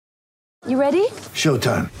You ready?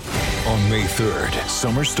 Showtime. On May 3rd,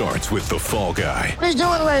 summer starts with The Fall Guy. Let's do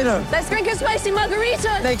it later. Let's drink a spicy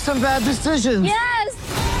margarita. Make some bad decisions.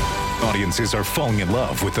 Yes! Audiences are falling in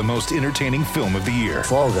love with the most entertaining film of the year.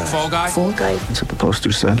 Fall Guy. Fall Guy? Fall guy. That's what the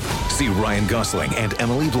poster said. See Ryan Gosling and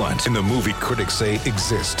Emily Blunt in the movie critics say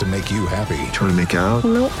exists to make you happy. Trying to make it out?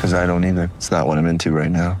 Nope. Because I don't either. It's not what I'm into right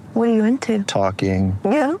now. What are you into? Talking.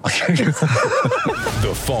 Yeah.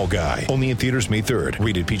 The Fall Guy. Only in theaters May 3rd.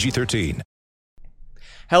 Rated PG-13.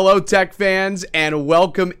 Hello, tech fans, and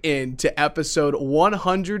welcome in to episode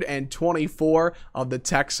 124 of the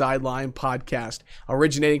Tech Sideline Podcast,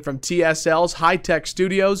 originating from TSL's High Tech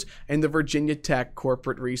Studios and the Virginia Tech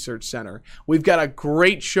Corporate Research Center. We've got a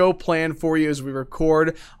great show planned for you as we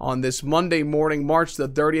record on this Monday morning, March the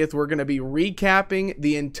 30th. We're going to be recapping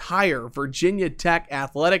the entire Virginia Tech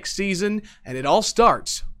athletics season, and it all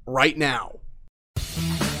starts right now.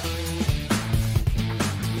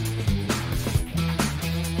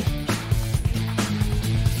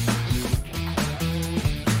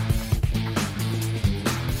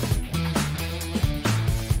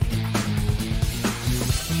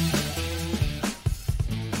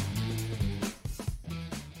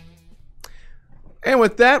 And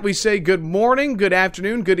with that, we say good morning, good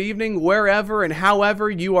afternoon, good evening, wherever and however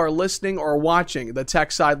you are listening or watching the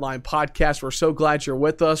Tech Sideline Podcast. We're so glad you're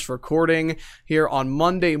with us, recording here on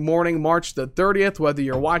Monday morning, March the 30th. Whether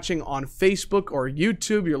you're watching on Facebook or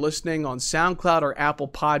YouTube, you're listening on SoundCloud or Apple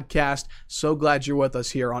Podcast, so glad you're with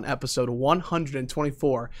us here on episode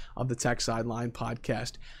 124 of the Tech Sideline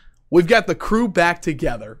Podcast. We've got the crew back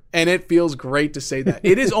together, and it feels great to say that.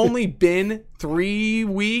 It has only been 3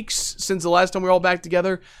 weeks since the last time we were all back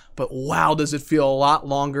together, but wow, does it feel a lot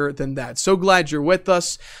longer than that. So glad you're with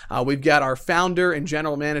us. We've got our founder and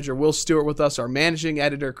general manager, Will Stewart, with us, our managing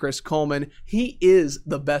editor, Chris Coleman. He is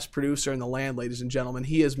the best producer in the land, ladies and gentlemen.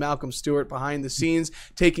 He is Malcolm Stewart behind the scenes,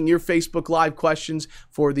 taking your Facebook Live questions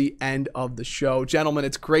for the end of the show. Gentlemen,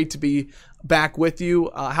 it's great to be back with you.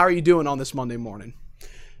 How are you doing on this Monday morning?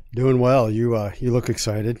 Doing well. You look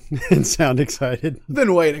excited and sound excited.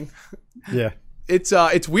 Been waiting. Yeah.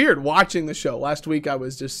 It's weird watching the show. Last week I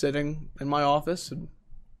was just sitting in my office and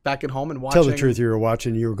back at home and watching. Tell the truth, you were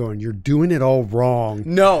watching, you were going, you're doing it all wrong.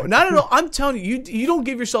 No, not at all. I'm telling you, you don't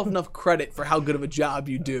give yourself enough credit for how good of a job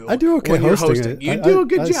you do. I do okay when you're hosting. You do a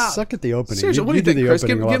good job. I suck at the opening. Seriously, what do you think, the Chris?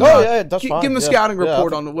 opening Give him a scouting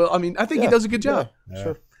report on the Will. I mean, I think he does a good job. Yeah,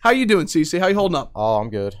 sure. How you doing, CC? How you holding up? Oh, I'm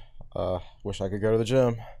good. Wish I could go to the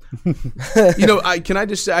gym. Can I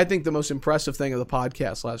just say, I think the most impressive thing of the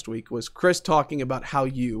podcast last week was Chris talking about how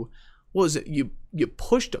you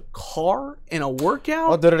pushed a car in a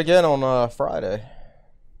workout? I did it again on Friday.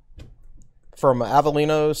 From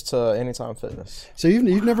Avelinos to Anytime Fitness. So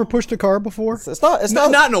you've never pushed a car before? It's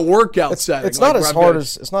not in a workout setting. It's not as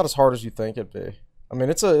hard as you think it'd be. I mean,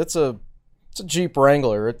 it's a Jeep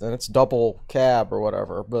Wrangler and it's double cab or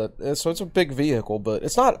whatever, but it's a big vehicle. But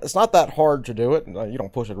it's not that hard to do it. You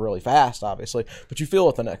don't push it really fast, obviously, but you feel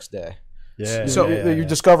it the next day. Yeah. So you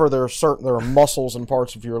discover there are muscles and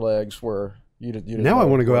parts of your legs where you didn't now I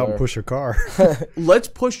want to go out there. and push a car. Let's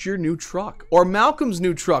push your new truck or Malcolm's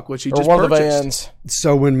new truck, which he or just one purchased. Of the vans.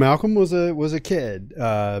 So when Malcolm was a kid,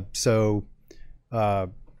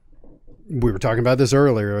 we were talking about this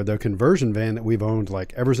earlier, the conversion van that we've owned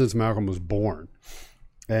like ever since Malcolm was born.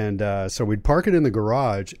 And so we'd park it in the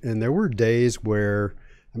garage, and there were days where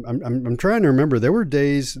I'm trying to remember, there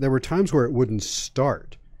were times where it wouldn't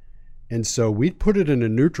start. And so we'd put it in a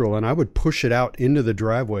neutral, and I would push it out into the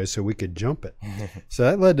driveway so we could jump it. So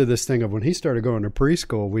that led to this thing of when he started going to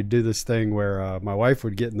preschool, we'd do this thing where my wife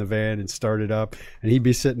would get in the van and start it up, and he'd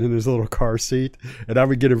be sitting in his little car seat, and I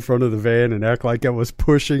would get in front of the van and act like I was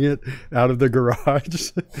pushing it out of the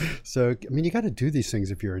garage. So, I mean, you got to do these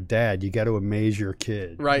things if you're a dad. You got to amaze your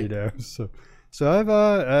kid. Right. You know, So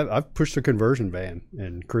I've pushed a conversion van,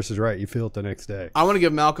 and Chris is right. You feel it the next day. I want to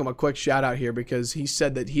give Malcolm a quick shout out here because he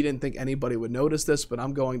said that he didn't think anybody would notice this, but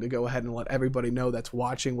I'm going to go ahead and let everybody know that's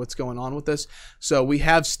watching what's going on with this. So we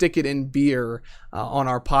have Stick It In Beer on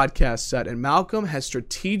our podcast set, and Malcolm has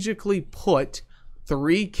strategically put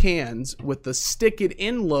 3 cans with the Stick It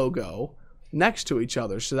In logo next to each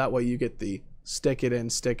other, so that way you get the stick it in,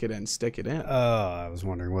 stick it in, stick it in. I was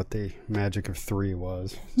wondering what the magic of 3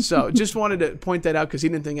 was. So just wanted to point that out because he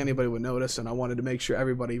didn't think anybody would notice, and I wanted to make sure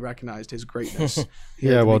everybody recognized his greatness.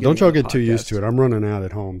 Yeah, well, don't y'all get too used to it. I'm running out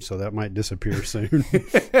at home, so that might disappear soon.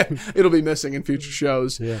 It'll be missing in future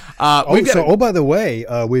shows. Yeah. By the way,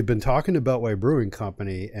 we've been talking to Beltway Brewing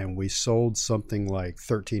Company, and we sold something like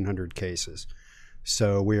 1,300 cases.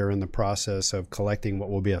 So we are in the process of collecting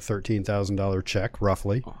what will be a $13,000 check,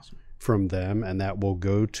 roughly. Awesome. from them, and that will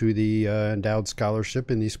go to the endowed scholarship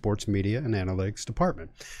in the sports media and analytics department.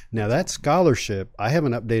 Now, that scholarship, I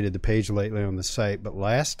haven't updated the page lately on the site, but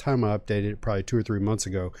last time I updated it, probably 2 or 3 months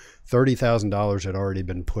ago, $30,000 had already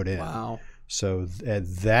been put in. Wow. So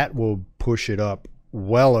that will push it up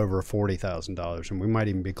well over $40,000, and we might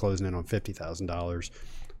even be closing in on $50,000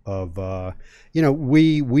 of,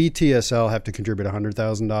 we TSL have to contribute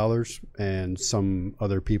 $100,000, and some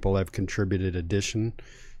other people have contributed addition.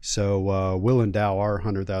 So we'll endow our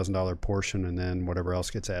 $100,000 portion, and then whatever else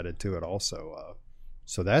gets added to it also.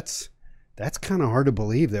 So that's kind of hard to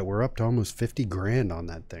believe that we're up to almost $50,000 on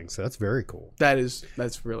that thing. So that's very cool. That's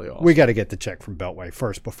really awesome. We got to get the check from Beltway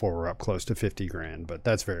first before we're up close to $50,000, but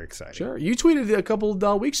that's very exciting. Sure. You tweeted a couple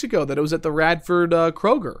of weeks ago that it was at the Radford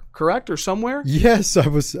Kroger, correct, or somewhere? Yes, I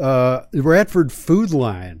was Radford Food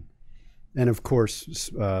Line. And, of course,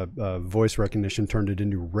 voice recognition turned it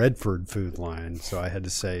into Redford Food Line. So I had to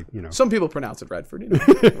say, Some people pronounce it Redford.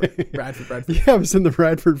 Radford. Yeah, I was in the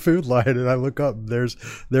Radford Food Line, and I look up. There's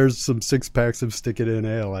some 6-packs of Stick It In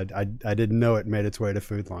Ale. I didn't know it made its way to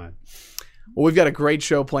Food Line. Well, we've got a great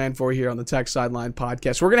show planned for you here on the Tech Sideline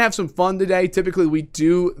Podcast. We're going to have some fun today. Typically, we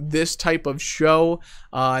do this type of show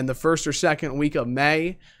in the first or second week of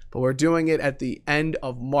May. But we're doing it at the end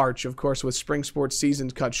of March, of course, with spring sports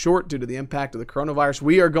season cut short due to the impact of the coronavirus.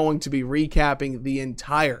 We are going to be recapping the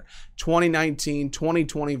entire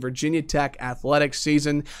 2019-2020 Virginia Tech athletics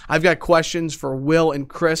season. I've got questions for Will and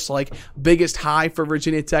Chris, like biggest high for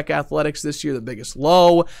Virginia Tech athletics this year, the biggest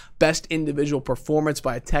low, best individual performance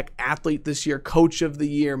by a Tech athlete this year, coach of the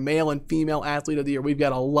year, male and female athlete of the year. We've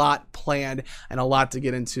got a lot planned and a lot to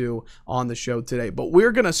get into on the show today. But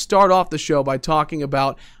we're going to start off the show by talking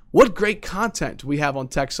about what great content we have on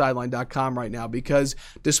TechSideline.com right now, because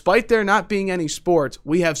despite there not being any sports,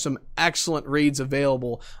 we have some excellent reads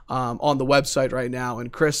available on the website right now.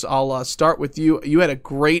 And Chris, I'll start with you. You had a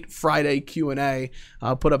great Friday Q&A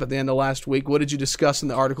put up at the end of last week. What did you discuss in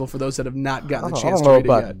the article for those that have not gotten the chance to read it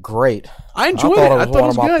yet? I don't know about great. I enjoyed it. I thought it was one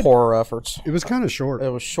of my good. poorer efforts. It was kind of short. It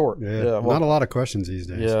was short. Yeah, well, not a lot of questions these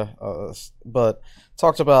days. Yeah, but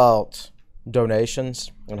talked about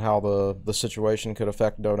donations and how the situation could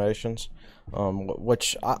affect donations,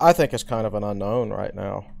 which I think is kind of an unknown right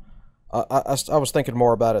now. I was thinking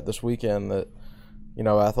more about it this weekend that,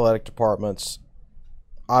 athletic departments,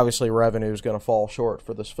 obviously revenue is going to fall short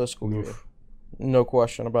for this fiscal year. No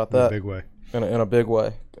question about that. In a big way. In a big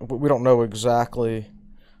way. We don't know exactly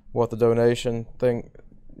what the donation thing,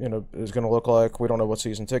 is going to look like. We don't know what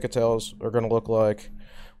season ticket sales are going to look like.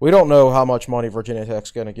 We don't know how much money Virginia Tech's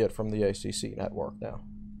going to get from the ACC network now.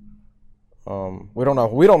 We don't know.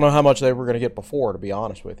 We don't know how much they were going to get before, to be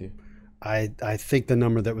honest with you. I think the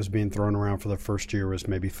number that was being thrown around for the first year was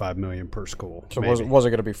maybe $5 million per school. So was it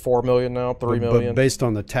going to be $4 million now, $3 million? But based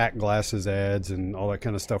on the TAC glasses ads and all that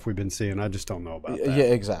kind of stuff we've been seeing, I just don't know about that. Yeah,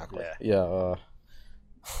 exactly. Yeah.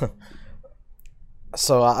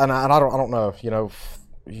 So I don't know.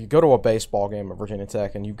 You go to a baseball game at Virginia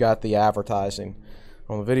Tech and you've got the advertising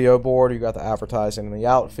on the video board, you got the advertising in the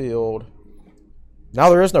outfield. Now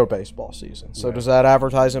there is no baseball season. So does that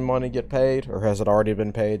advertising money get paid, or has it already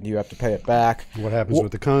been paid? Do you have to pay it back? What happens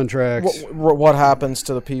with the contracts? What happens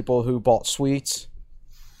to the people who bought suites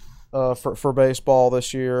for baseball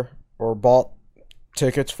this year, or bought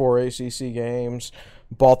tickets for ACC games,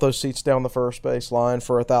 bought those seats down the first base line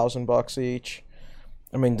for $1,000 each?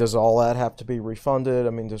 I mean, does all that have to be refunded? I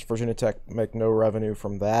mean, does Virginia Tech make no revenue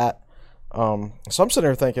from that? So I'm sitting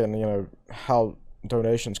here thinking, how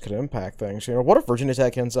donations could impact things. What if Virginia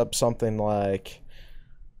Tech ends up something like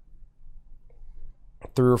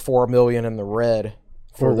 $3 or $4 million in the red,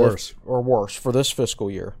 or worse for this fiscal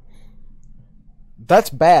year? That's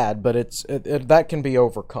bad, but that can be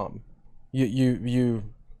overcome. You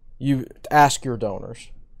ask your donors,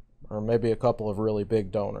 or maybe a couple of really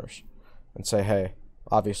big donors, and say, hey,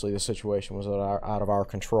 obviously the situation was out of our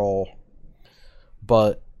control,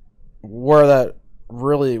 but where the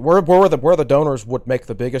donors would make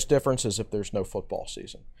the biggest difference is if there's no football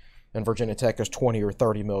season, and Virginia Tech is $20 or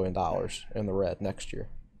 $30 million in the red next year.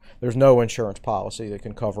 There's no insurance policy that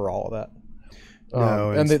can cover all of that.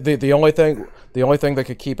 And the only thing that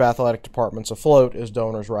could keep athletic departments afloat is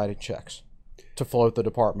donors writing checks to float the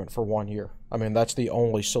department for 1 year. I mean, that's the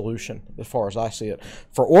only solution as far as I see it.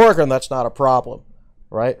 For Oregon, that's not a problem,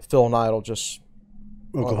 right? Phil Knight just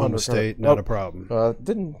Oklahoma State, not a problem.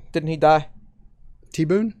 Didn't he die? T.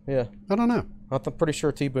 Boone? Yeah. I don't know. I'm pretty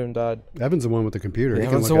sure T. Boone died. Evan's the one with the computer. Yeah,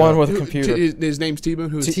 Evan's the one with the computer. His name's T. Boone?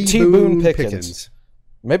 Who's T. Boone Pickens.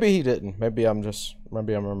 Maybe he didn't. Maybe I'm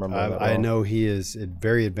remembering that wrong. I know he is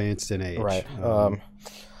very advanced in age. Right.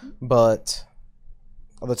 But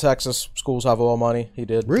The Texas schools have oil money. He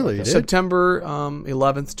did. Really? He did? September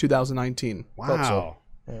 11th, 2019. Wow.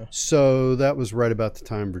 So that was right about the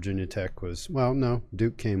time Virginia Tech was. Well, no,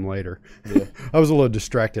 Duke came later. Yeah. I was a little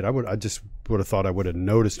distracted. I just would have thought I would have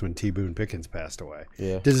noticed when T. Boone Pickens passed away.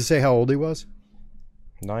 Yeah. Does it say how old he was?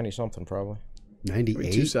 90 something probably.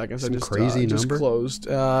 98. 2 seconds. Some I just crazy just number. closed.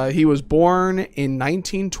 He was born in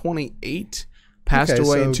 1928. Passed Okay,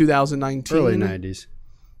 away so in 2019. Early 90s.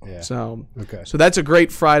 Yeah. So Okay. So that's a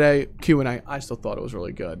great Friday Q&A. I still thought it was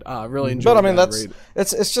really good. Really enjoyed. But I mean, that that's read.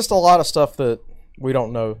 it's just a lot of stuff that we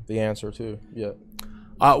don't know the answer to yet.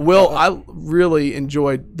 Will, I really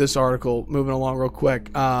enjoyed this article. Moving along real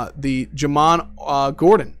quick, the Jamon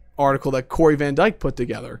Gordon article that Corey Van Dyke put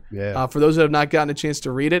together. Yeah. For those that have not gotten a chance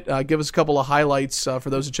to read it, give us a couple of highlights for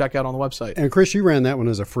those to check out on the website. And Chris, you ran that one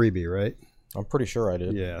as a freebie, right? I'm pretty sure I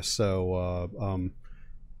did. Yeah. So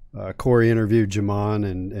Corey interviewed Jamon,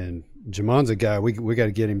 and Jamon's a guy we got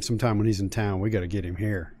to get him sometime when he's in town. We got to get him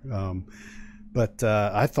here. But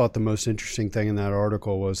I thought the most interesting thing in that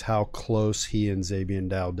article was how close he and Xavier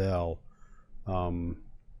Dowdell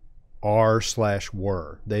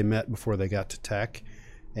are/were. They met before they got to Tech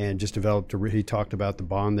and just developed he talked about the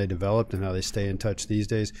bond they developed and how they stay in touch these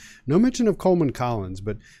days. No mention of Coleman Collins,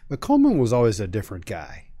 but Coleman was always a different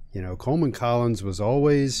guy. You know, Coleman Collins was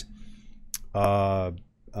always I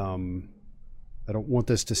don't want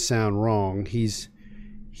this to sound wrong. He's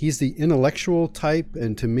the intellectual type,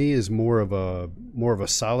 and to me is more of a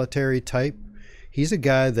solitary type. He's a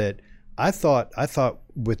guy that I thought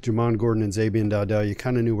with Jamon Gordon and Xavier Dowdell, you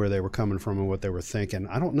kind of knew where they were coming from and what they were thinking.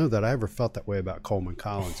 I don't know that I ever felt that way about Coleman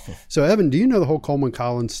Collins. So, Evan, do you know the whole Coleman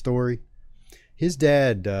Collins story? His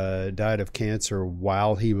dad died of cancer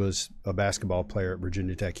while he was a basketball player at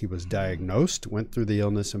Virginia Tech. He was diagnosed, went through the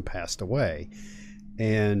illness, and passed away.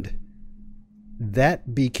 And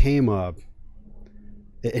that became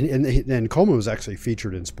and Coleman was actually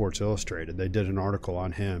featured in Sports Illustrated. They did an article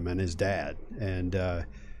on him and his dad. And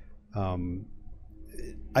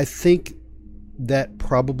I think that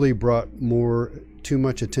probably brought too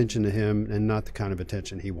much attention to him and not the kind of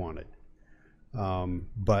attention he wanted.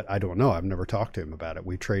 But I don't know. I've never talked to him about it.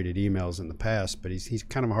 We traded emails in the past, but he's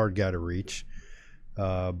kind of a hard guy to reach.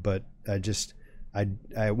 But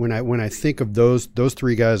when I think of those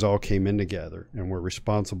three guys all came in together and were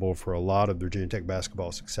responsible for a lot of Virginia Tech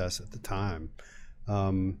basketball success at the time.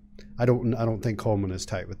 I don't think Coleman is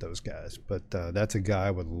tight with those guys, but that's a guy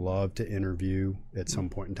I would love to interview at some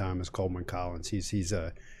point in time. Is Coleman Collins? He's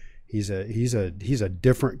a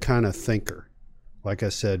different kind of thinker. Like I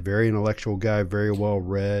said, very intellectual guy, very well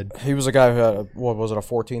read. He was a guy who had a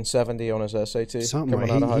 1470 on his SAT. Something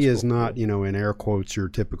like he is not, in air quotes, your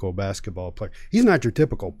typical basketball player. He's not your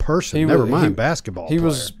typical person. Never mind basketball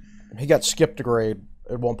player. He got skipped a grade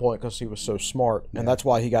at one point because he was so smart, and that's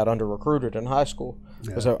why he got under recruited in high school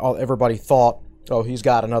because everybody thought, oh, he's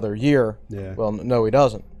got another year. Yeah. Well, no, he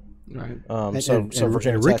doesn't. Right. So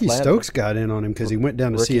Virginia and Ricky Tech Stokes got in on him because he went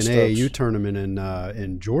down to see an Stokes. AAU tournament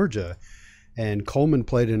in Georgia. And Coleman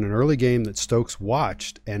played in an early game that Stokes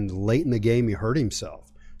watched, and late in the game he hurt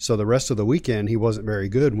himself. So the rest of the weekend he wasn't very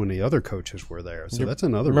good when the other coaches were there. So that's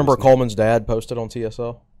another Remember reason. Coleman's dad posted on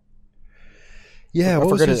TSL? Yeah, I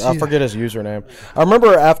forget his username. I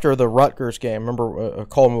remember after the Rutgers game,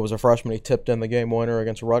 Coleman was a freshman. He tipped in the game winner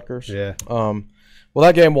against Rutgers. Yeah. Well,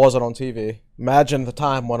 that game wasn't on TV. Imagine the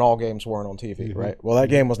time when all games weren't on TV, right? Well, that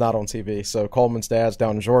game was not on TV. So Coleman's dad's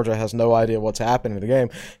down in Georgia, has no idea what's happening in the game.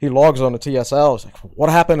 He logs on to TSL. He's like, what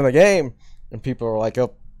happened in the game? And people are like,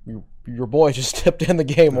 oh, your boy just tipped in the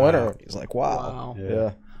game winner. He's like, wow.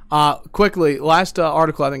 Yeah. Quickly, last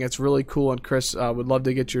article, I think it's really cool, and Chris would love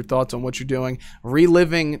to get your thoughts on what you're doing.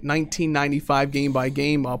 Reliving 1995 game by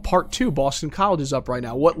game, part 2, Boston College is up right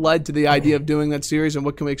now. What led to the idea of doing that series, and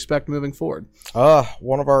what can we expect moving forward?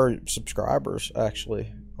 One of our subscribers,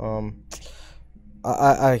 actually. What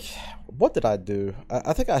did I do?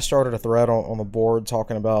 I think I started a thread on the board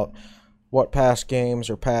talking about what past games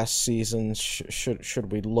or past seasons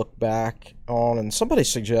should we look back on, and somebody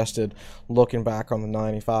suggested looking back on the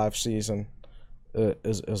 95 season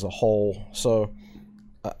as a whole. So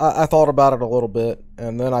I thought about it a little bit,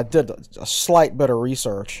 and then I did a slight bit of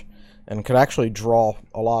research and could actually draw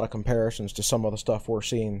a lot of comparisons to some of the stuff we're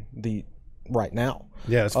seeing right now.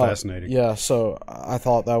 Yeah, it's fascinating. Yeah, so I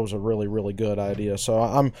thought that was a really, really good idea. So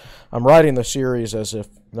I'm writing the series as if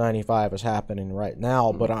 95 is happening right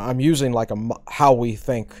now, but I'm using like how we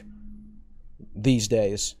think these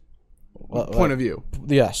days. Point of view.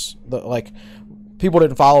 Yes. People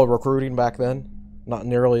didn't follow recruiting back then, not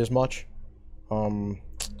nearly as much. Well,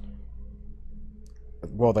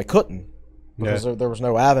 they couldn't because there was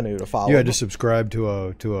no avenue to follow. You had to subscribe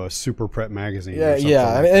to a Super Prep magazine. Yeah, or something yeah,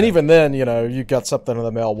 like and that. even then, you got something in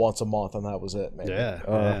the mail once a month, and that was it. Maybe.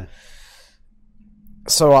 Yeah.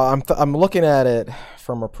 So I'm looking at it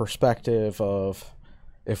from a perspective of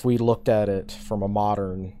if we looked at it from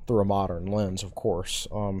through a modern lens, of course.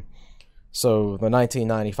 So the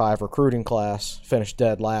 1995 recruiting class finished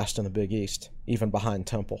dead last in the Big East, even behind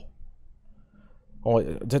Temple.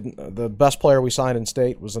 The best player we signed in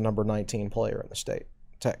state was the number 19 player in the state.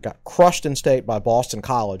 Tech got crushed in state by Boston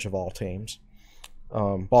College of all teams.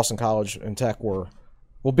 Boston College and Tech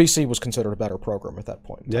BC was considered a better program at that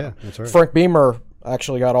point. Yeah, that's right. Frank Beamer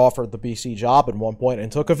actually got offered the BC job at one point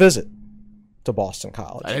and took a visit to Boston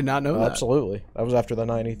College. I did not know that. Absolutely. That was after the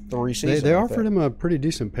 93 season. They offered him a pretty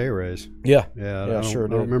decent pay raise. Yeah. Yeah, Yeah, I sure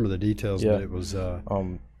don't did. remember the details, Yeah. but it was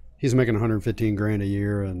he's making $115,000 a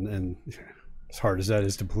year, and as hard as that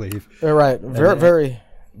is to believe. They're right.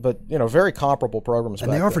 Very comparable programs.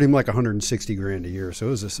 And back they offered then. him like $160,000 a year, so it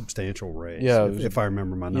was a substantial raise. Yeah, if I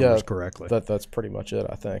remember my numbers correctly. That's pretty much it,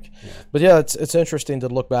 I think. Yeah. But yeah, it's interesting to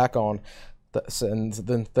look back on this and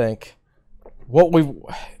then think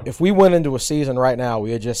if we went into a season right now,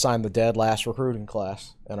 we had just signed the dead last recruiting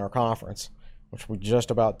class in our conference, which we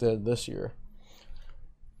just about did this year.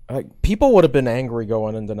 People would have been angry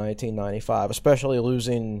going into 1995, especially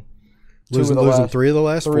losing losing three of the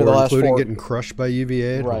last four, including getting crushed by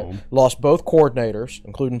UVA at right. home. Lost both coordinators,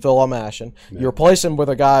 including Phil Amashin. You replace him with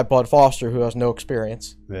a guy, Bud Foster, who has no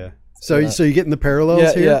experience. Yeah. So you're getting the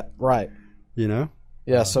parallels here? Yeah, right. You know?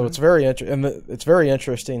 Yeah, so it's very it's very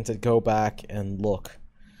interesting to go back and look,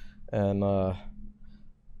 and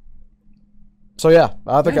so yeah,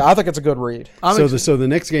 I think it's a good read. So the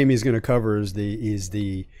next game he's going to cover is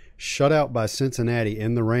the shutout by Cincinnati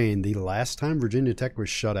in the rain. The last time Virginia Tech was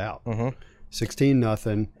shut out, 16-0.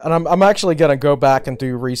 And I'm actually going to go back and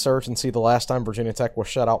do research and see the last time Virginia Tech was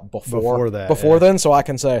shut out before then, so I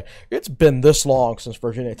can say it's been this long since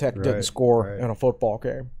Virginia Tech didn't score in a football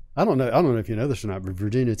game. I don't know if you know this or not, but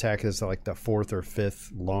Virginia Tech is like the 4th or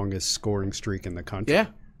 5th longest scoring streak in the country. Yeah.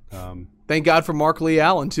 Thank God for Mark Lee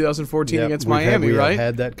Allen, 2014 against Miami, we right?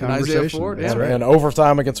 Had that And Isaiah conversation. Ford, That's yeah. right. And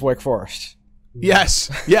overtime against Wake Forest. Yes.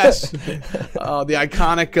 The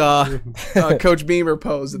iconic Coach Beamer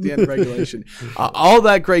pose at the end of regulation. All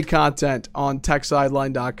that great content on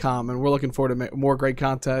techsideline.com, and we're looking forward to more great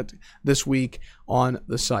content this week on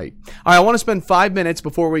the site. All right, I want to spend 5 minutes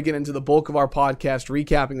before we get into the bulk of our podcast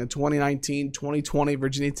recapping the 2019-2020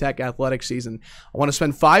 Virginia Tech athletic season. I want to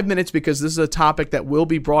spend 5 minutes because this is a topic that will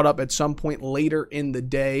be brought up at some point later in the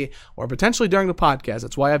day or potentially during the podcast.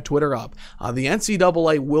 That's why I have Twitter up. The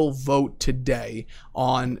NCAA will vote today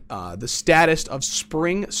on the status of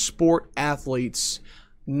spring sport athletes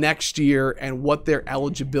next year and what their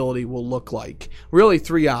eligibility will look like. Really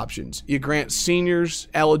 3 options. You grant seniors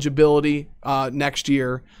eligibility next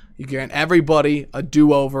year, you grant everybody a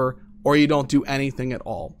do-over, or you don't do anything at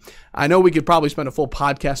all. I know we could probably spend a full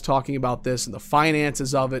podcast talking about this and the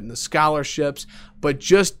finances of it and the scholarships, but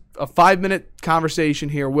just a 5-minute conversation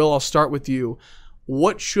here. Will, I'll start with you.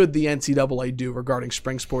 What should the NCAA do regarding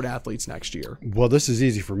spring sport athletes next year? Well, this is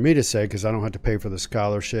easy for me to say because I don't have to pay for the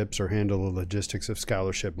scholarships or handle the logistics of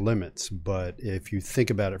scholarship limits. But if you think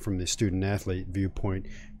about it from the student-athlete viewpoint,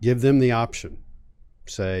 give them the option.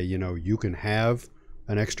 Say, you can have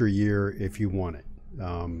an extra year if you want it.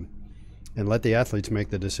 And let the athletes make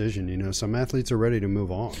the decision. Some athletes are ready to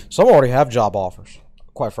move on. Some already have job offers,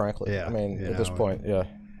 quite frankly. Yeah, I mean, at this point, yeah.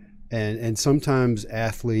 And sometimes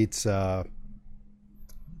athletes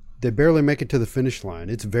they barely make it to the finish line.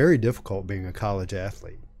 It's very difficult being a college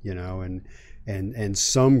athlete, and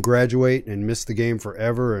some graduate and miss the game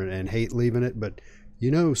forever and hate leaving it. But,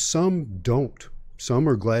 some don't. Some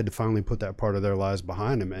are glad to finally put that part of their lives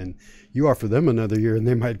behind them. And you offer them another year and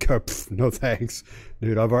they might go, no thanks.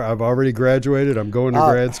 Dude, I've already graduated. I'm going to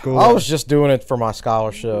grad school. I was just doing it for my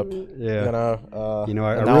scholarship. Yeah.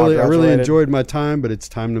 I really enjoyed my time, but it's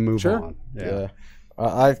time to move on. Yeah.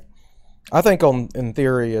 I think in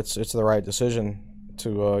theory it's the right decision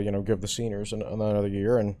to give the seniors another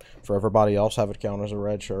year and for everybody else have it count as a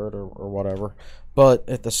red shirt or whatever. But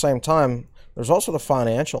at the same time, there's also the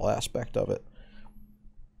financial aspect of it.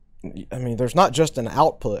 I mean, there's not just an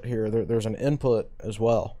output here. There's an input as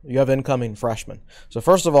well. You have incoming freshmen. So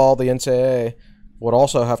first of all, the NCAA would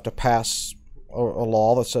also have to pass a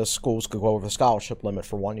law that says schools could go over the scholarship limit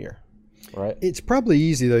for 1 year. Right. It's probably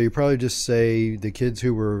easy though. You probably just say the kids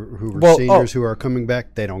who were seniors who are coming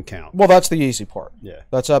back, they don't count. Well, that's the easy part. Yeah,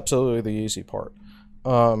 that's absolutely the easy part.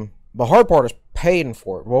 The hard part is paying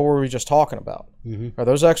for it. What were we just talking about? Are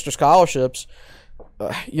those extra scholarships?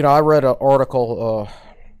 I read an article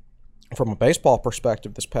from a baseball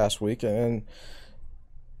perspective this past week, and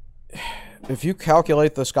if you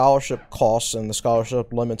calculate the scholarship costs and the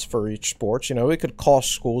scholarship limits for each sport, it could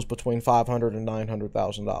cost schools between $500,000 and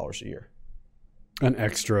 $900,000 a year. An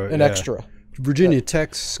extra. Virginia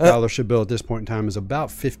Tech's scholarship bill at this point in time is about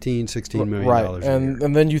 $16 million right. a year.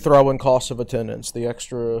 And then you throw in costs of attendance, the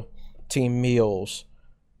extra team meals,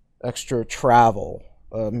 extra travel,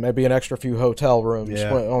 maybe an extra few hotel rooms.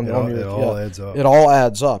 Yeah, it all adds up. It all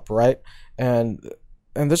adds up, right? And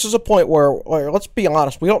this is a point where, let's be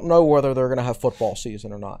honest, we don't know whether they're going to have football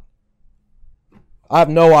season or not. I have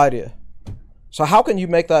no idea. So how can you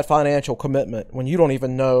make that financial commitment when you don't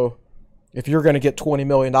even know if you're going to get $20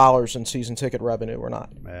 million in season ticket revenue or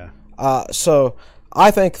not? Yeah. So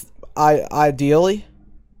I think ideally,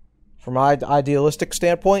 from my idealistic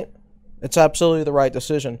standpoint, it's absolutely the right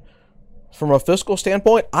decision. From a fiscal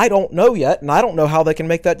standpoint, I don't know yet, and I don't know how they can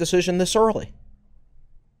make that decision this early.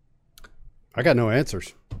 I got no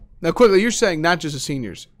answers. Now, quickly, you're saying not just the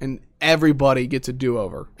seniors, and everybody gets a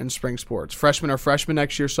do-over in spring sports. Freshmen are freshmen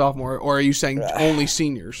next year, sophomore, or are you saying only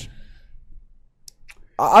seniors?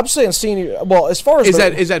 I'm saying senior. Well, as far as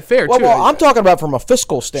is that fair? Well, too? I'm talking about from a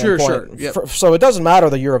fiscal standpoint. Sure. Yep. So it doesn't matter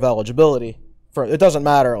the year of eligibility. It doesn't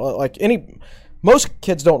matter. Most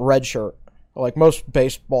kids don't redshirt. Like most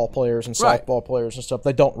baseball players and softball players and stuff,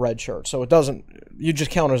 they don't redshirt. So it doesn't. You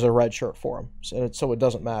just count as a redshirt for them. So it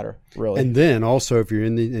doesn't matter really. And then also, if you're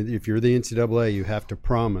the NCAA, you have to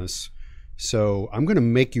promise. So I'm going to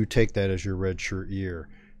make you take that as your redshirt year.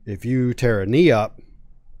 If you tear a knee up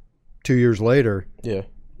 2 years later,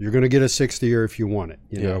 you're going to get a 60 year if you want it.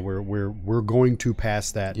 You know, we're going to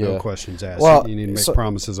pass that. No questions asked. Well, you need to make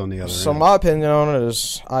promises on the other end. So my opinion on it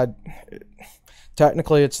is,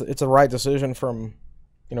 technically it's the right decision from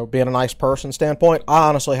being a nice person standpoint. I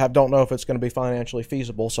honestly don't know if it's going to be financially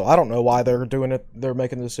feasible. So I don't know why they're doing it. They're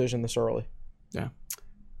making the decision this early. Yeah.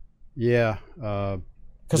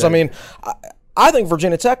 Because I think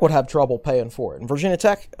Virginia Tech would have trouble paying for it. And Virginia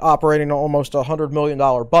Tech operating almost a $100 million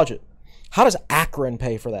budget. How does Akron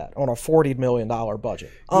pay for that on a $40 million budget?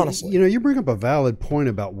 Honestly. You bring up a valid point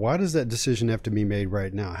about why does that decision have to be made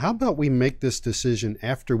right now? How about we make this decision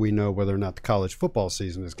after we know whether or not the college football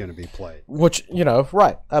season is going to be played? Which,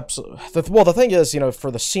 right, absolutely. The thing is,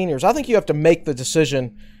 for the seniors, I think you have to make the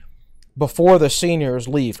decision before the seniors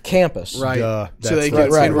leave campus. Right. So they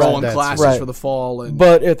can enroll in classes for the fall.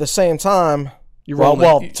 But at the same time,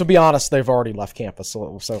 to be honest, they've already left campus.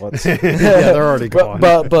 So let's. They're already gone.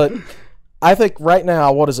 But I think right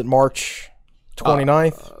now, what is it, March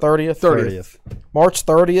 29th, 30th? 30th. March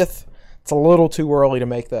 30th. It's a little too early to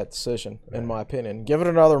make that decision, in my opinion. Give it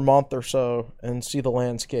another month or so and see the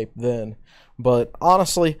landscape then. But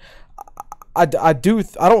honestly, I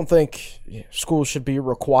don't think schools should be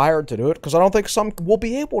required to do it because I don't think some will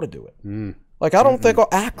be able to do it. I don't think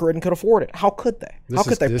Akron could afford it. How could they? How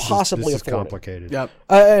could they possibly afford it? This is complicated. Yep.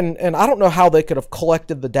 And I don't know how they could have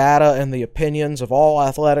collected the data and the opinions of all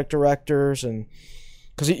athletic directors, and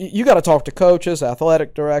because you got to talk to coaches,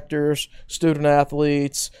 athletic directors, student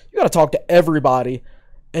athletes. You got to talk to everybody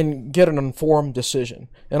and get an informed decision.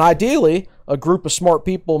 And ideally, a group of smart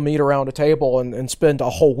people meet around a table and spend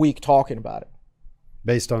a whole week talking about it.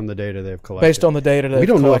 Based on the data they've collected. We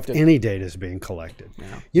don't know if any data is being collected.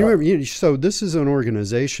 Yeah. So this is an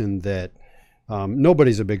organization that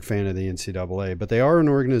nobody's a big fan of the NCAA, but they are an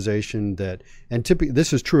organization that, and typically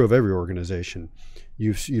this is true of every organization.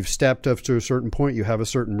 You've stepped up to a certain point. You have a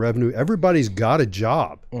certain revenue. Everybody's got a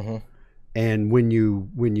job, and when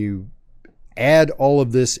you add all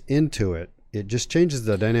of this into it, it just changes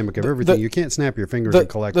the dynamic of everything. You can't snap your fingers and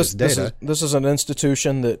collect this data. This is an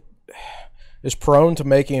institution that is prone to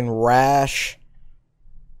making rash,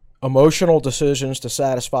 emotional decisions to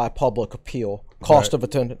satisfy public appeal, cost of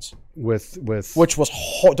attendance, which was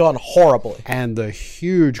done horribly, and the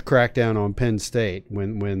huge crackdown on Penn State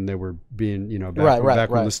when they were being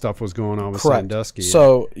back when the stuff was going on with Sandusky.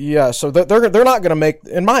 So they're not going to make,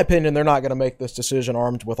 in my opinion, they're not going to make this decision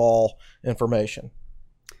armed with all information.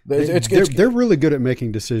 They're really good at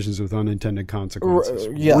making decisions with unintended consequences.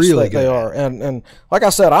 Yes, really they are. And like I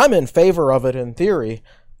said, I'm in favor of it in theory.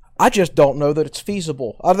 I just don't know that it's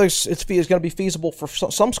feasible. I think it's going to be feasible for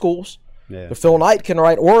some schools. Yeah. If Phil Knight can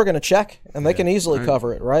write Oregon a check, and they can easily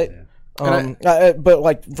cover it, right? Yeah. But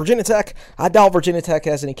like Virginia Tech, I doubt Virginia Tech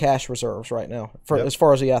has any cash reserves right now as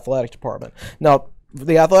far as the athletic department. Now,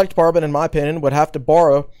 the athletic department, in my opinion, would have to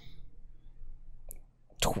borrow.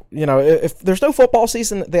 If there's no football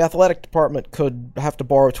season, the athletic department could have to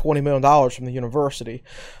borrow $20 million from the university.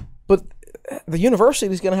 But the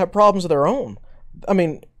university is going to have problems of their own. I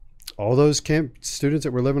mean, all those students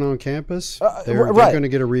that were living on campus, they're right. going to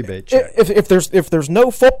get a rebate check. If there's no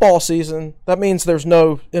football season, that means there's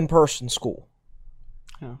no in-person school.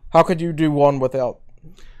 Yeah. How could you do one without?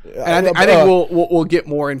 And I think we'll get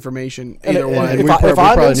more information either way. And we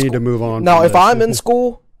probably need to move on. Now, if I'm in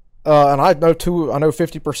school, and I know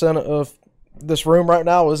 50% of this room right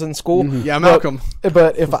now is in school. Mm-hmm. Yeah, Malcolm.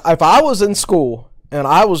 But if I was in school and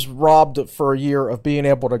I was robbed for a year of being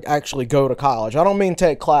able to actually go to college, I don't mean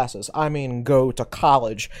take classes. I mean go to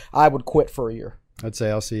college. I would quit for a year. I'd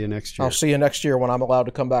say I'll see you next year. I'll see you next year when I'm allowed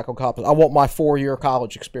to come back on campus. I want my 4-year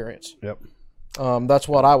college experience. Yep. That's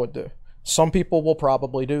what I would do. Some people will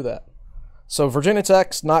probably do that. So Virginia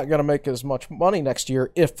Tech's not going to make as much money next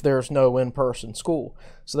year if there's no in-person school.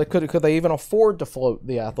 So could they even afford to float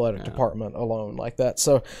the athletic department alone like that?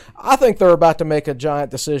 So I think they're about to make a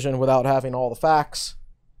giant decision without having all the facts,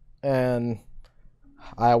 and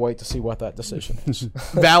I wait to see what that decision is.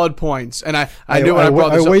 Valid points, and I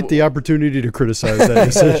wait the opportunity to criticize that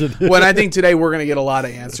decision. When I think today we're going to get a lot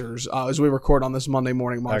of answers as we record on this Monday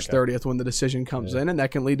morning, March 30th, when the decision comes in, and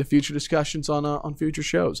that can lead to future discussions on future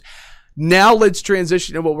shows. Now let's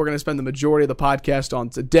transition to what we're going to spend the majority of the podcast on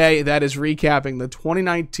today. That is recapping the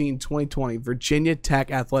 2019-2020 Virginia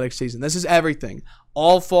Tech athletic season. This is everything.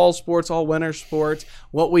 All fall sports, all winter sports,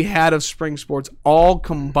 what we had of spring sports, all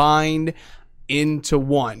combined into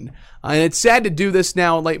one. And it's sad to do this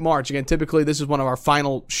now in late March. Again, typically this is one of our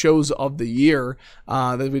final shows of the year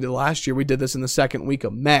that we did last year. We did this in the second week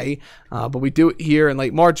of May, but we do it here in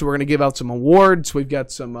late March. We're going to give out some awards. We've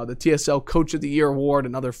got some the TSL Coach of the Year award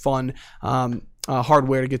and other fun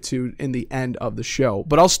hardware to get to in the end of the show.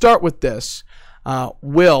 But I'll start with this.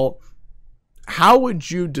 Will, how would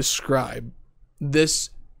you describe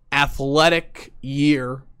this athletic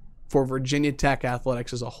year for Virginia Tech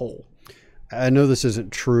athletics as a whole? I know this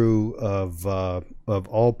isn't true of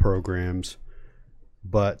all programs,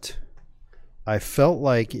 but I felt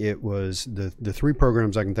like it was the three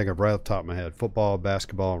programs I can think of right off the top of my head: football,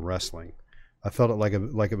 basketball, and wrestling. I felt it like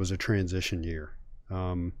it was a transition year.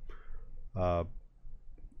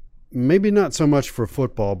 Maybe not so much for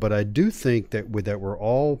football, but I do think that we're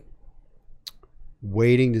all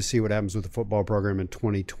waiting to see what happens with the football program in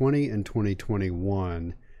 2020 and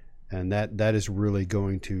 2021. And that is really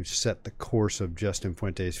going to set the course of Justin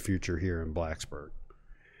Fuente's future here in Blacksburg.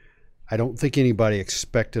 I don't think anybody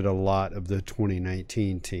expected a lot of the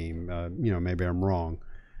 2019 team. Maybe I'm wrong.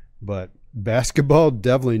 But basketball,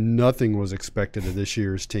 definitely nothing was expected of this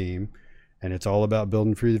year's team. And it's all about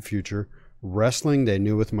building for the future. Wrestling, they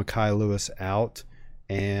knew with Mekhi Lewis out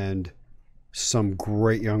and some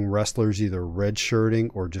great young wrestlers either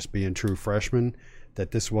redshirting or just being true freshmen,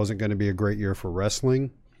 that this wasn't going to be a great year for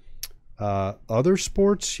wrestling. Other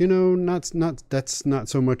sports, that's not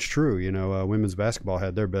so much true. Women's basketball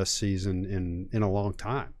had their best season in a long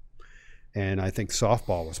time. And I think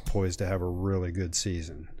softball was poised to have a really good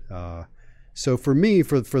season. So for me,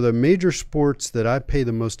 for the major sports that I pay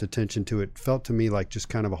the most attention to, it felt to me like just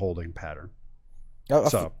kind of a holding pattern.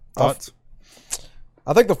 So, thoughts?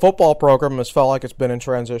 I think the football program has felt like it's been in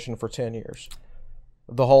transition for 10 years.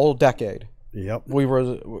 The whole decade. Yep.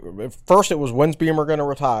 First it was, when's Beamer going to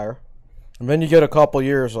retire? And then you get a couple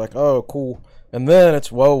years like, oh, cool. And then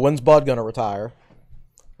it's, when's Bud going to retire?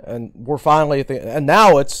 And we're finally and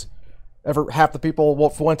now it's half the people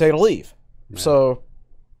want Fuente to leave. Yeah. So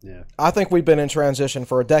yeah. I think we've been in transition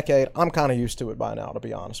for a decade. I'm kind of used to it by now, to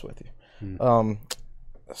be honest with you.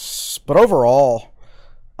 But overall,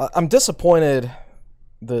 I'm disappointed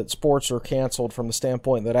that sports are canceled from the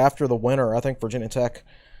standpoint that after the winter, I think Virginia Tech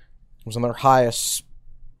was in their highest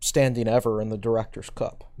standing ever in the Directors'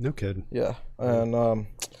 Cup. No kidding. Yeah, and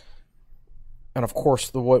of course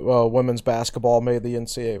the women's basketball made the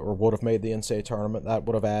NCAA, or would have made the NCAA tournament. That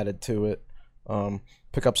would have added to it.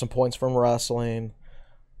 Pick up some points from wrestling.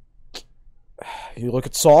 You look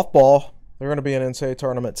at softball; they're going to be an NCAA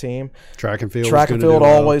tournament team. Track and field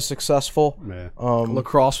always successful. Yeah.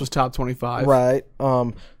 Lacrosse was top 25. Right.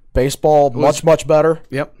 Baseball much better.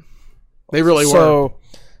 Yep. They really were. So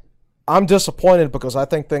I'm disappointed because I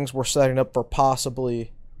think things were setting up for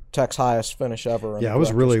possibly Tech's highest finish ever. I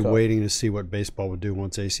was really waiting to see what baseball would do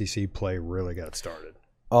once ACC play really got started.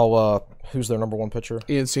 Oh, who's their number one pitcher?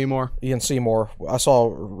 Ian Seymour. I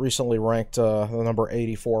saw recently ranked the number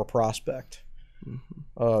 84 prospect.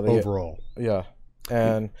 Overall. Yeah.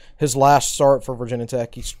 And his last start for Virginia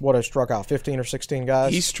Tech, he struck out 15 or 16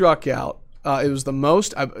 guys? He struck out. It was the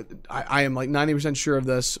most, I am like 90% sure of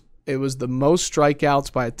this, It was the most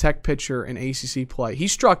strikeouts by a Tech pitcher in ACC play. He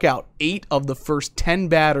struck out 8 of the first 10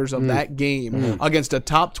 batters of that game against a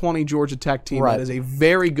top 20 Georgia Tech team. Right. That is a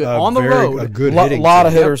very good A road. good A hitting lot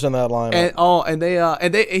of team. hitters in that lineup.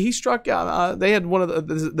 And he struck out. They had one of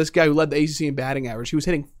this guy who led the ACC in batting average. He was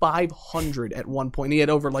hitting 500 at one point. He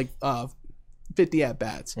had over 50 at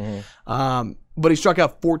bats. But he struck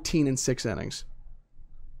out 14 in 6 innings.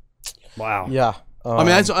 Wow. Yeah. I mean,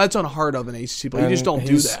 that's unheard of in ACC, but you just don't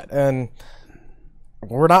do that. And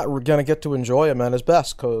we're not going to get to enjoy him at his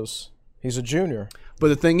best because he's a junior. But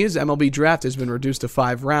the thing is, MLB draft has been reduced to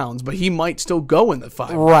 5 rounds, but he might still go in the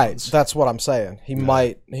 5 Right. rounds. That's what I'm saying. He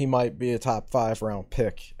might be a top 5 round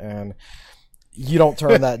pick, and you don't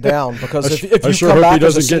turn that down because if I you sure come hope back he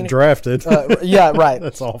doesn't as a get drafted. yeah, right.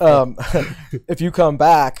 That's awful. If you come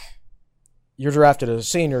back, you're drafted as a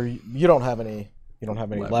senior. You don't have any. You don't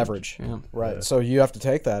have any leverage. Right. So you have to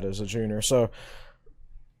take that as a junior. So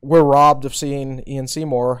we're robbed of seeing Ian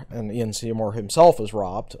Seymour, and Ian Seymour himself is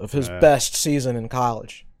robbed of his best season in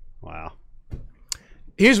college. Wow.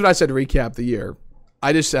 Here's what I said to recap the year.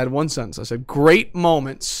 I just said one sentence. I said, great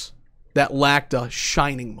moments that lacked a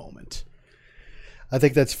shining moment. I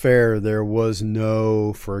think that's fair. There was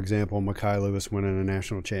no, for example, Mekhi Lewis winning a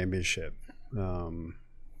national championship.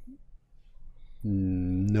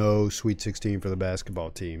 No Sweet 16 for the basketball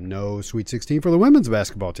team. No Sweet 16 for the women's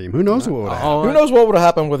basketball team. Who knows what would have happened? Who knows what would have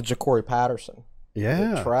happened with Ja'Cory Patterson?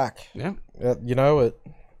 Yeah. Track. Yeah.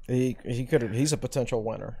 He could. He's a potential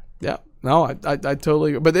winner. Yeah. No, I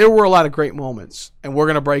totally agree. But there were a lot of great moments, and we're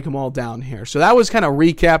going to break them all down here. So that was kind of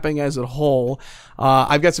recapping as a whole.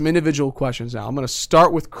 I've got some individual questions now. I'm going to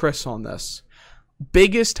start with Chris on this.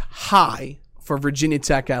 Biggest high for Virginia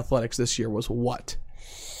Tech athletics this year was what?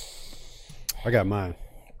 I got mine.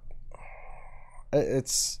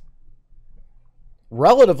 It's,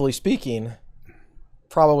 relatively speaking,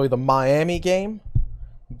 probably the Miami game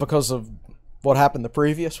because of what happened the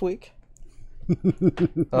previous week.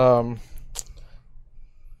 You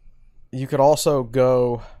could also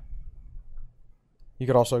go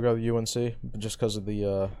UNC just because of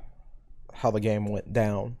the how the game went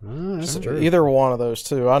down. That's true. Either one of those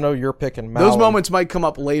two. I know you're picking Maui. Those moments might come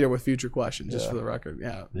up later with future questions, just for the record.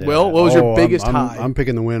 Yeah. Will, what was your biggest high? I'm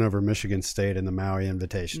picking the win over Michigan State in the Maui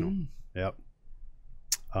Invitational. Yep.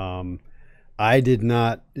 I did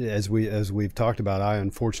not, as we've talked about, I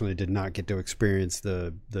unfortunately did not get to experience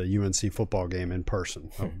the UNC football game in person.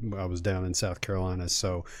 I was down in South Carolina,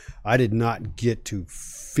 so I did not get to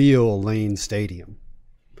feel Lane Stadium.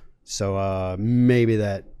 So maybe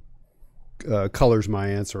that colors my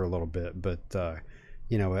answer a little bit. But,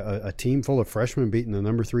 a team full of freshmen beating the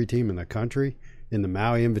number 3 team in the country in the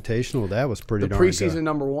Maui Invitational, that was pretty darn good. The preseason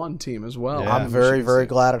number 1 team as well. Yeah. I'm very, very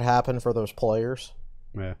glad it happened for those players.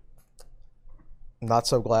 Yeah. Not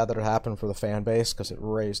so glad that it happened for the fan base because it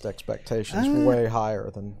raised expectations way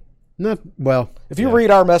higher than. If you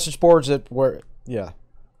read our message boards,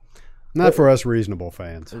 not for us reasonable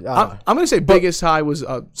fans. I'm going to say biggest high was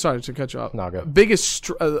sorry to cut you off. No, go.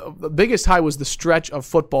 The biggest high was the stretch of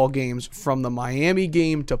football games from the Miami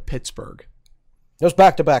game to Pittsburgh. Those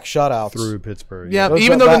back-to-back shutouts Through Pittsburgh. Yeah, Those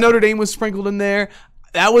even go though the back- Notre Dame was sprinkled in there,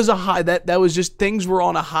 that was a high. That was just things were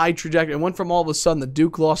on a high trajectory. It went from all of a sudden the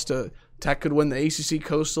Duke lost to Tech could win the ACC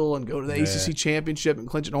Coastal and go to the ACC Championship and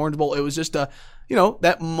clinch an Orange Bowl. It was just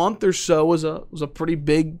that month or so was a pretty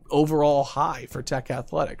big overall high for Tech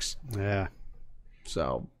athletics. Yeah.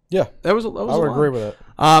 So Yeah, that was. I would agree with it.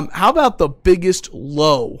 How about the biggest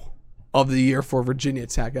low of the year for Virginia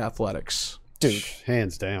Tech athletics? Duke.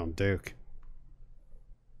 Hands down, Duke.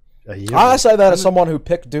 I say that as someone who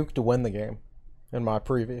picked Duke to win the game in my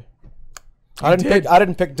preview. I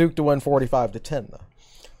didn't pick Duke to win 45-10 though.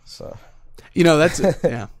 So That's it.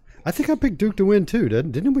 Yeah. I think I picked Duke to win too.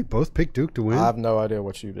 Didn't we both pick Duke to win? I have no idea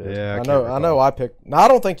what you did. Yeah, I know. I picked. No, I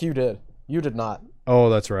don't think you did. You did not.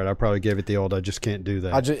 Oh, that's right. I probably gave it the old. I just can't do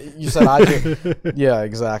that. You said I did. Yeah,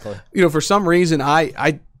 exactly. For some reason,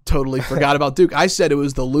 I totally forgot about Duke. I said it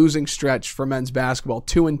was the losing stretch for men's basketball,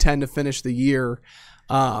 2-10 to finish the year,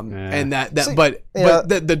 and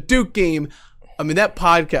the Duke game. I mean, that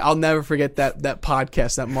podcast, I'll never forget that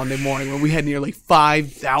podcast that Monday morning when we had nearly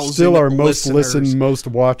 5,000 Still our most listeners. listened, most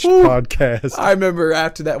watched podcast. I remember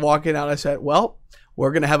after that walking out, I said, well,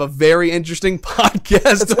 we're going to have a very interesting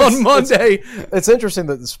podcast on Monday. It's interesting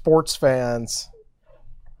that the sports fans,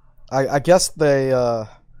 I guess they, I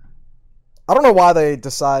don't know why they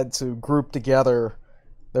decide to group together.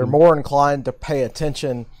 They're more inclined to pay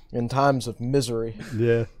attention in times of misery.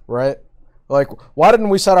 Yeah. Right? Like, why didn't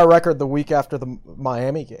we set our record the week after the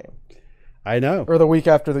Miami game? I know. Or the week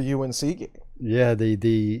after the UNC game. Yeah,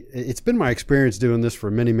 it's been my experience doing this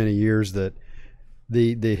for many, many years that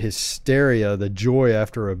the hysteria, the joy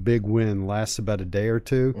after a big win lasts about a day or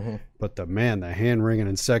two, but the hand wringing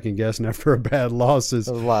and second guessing after a bad loss is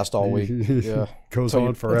It'll last all week. Yeah, goes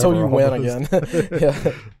on forever until you win almost.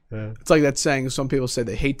 again. Yeah. It's like that saying. Some people say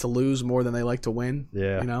they hate to lose more than they like to win.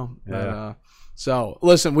 Yeah. You know. Yeah. So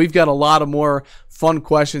listen, we've got a lot of more fun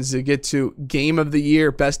questions to get to. Game of the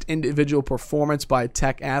year, best individual performance by a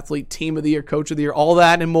Tech athlete, team of the year, coach of the year, all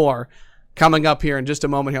that and more coming up here in just a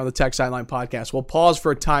moment here on the Tech Sideline Podcast. We'll pause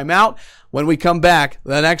for a timeout. When we come back,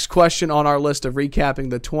 the next question on our list of recapping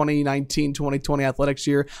the 2019-2020 athletics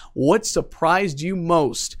year, what surprised you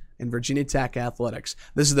most in Virginia Tech athletics?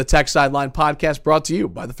 This is the Tech Sideline Podcast brought to you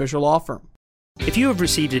by the Fisher Law Firm. If you have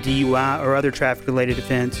received a DUI or other traffic-related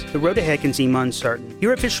offense, the road ahead can seem uncertain.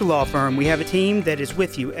 Here at Fisher Law Firm, we have a team that is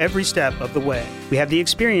with you every step of the way. We have the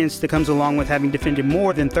experience that comes along with having defended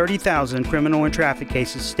more than 30,000 criminal and traffic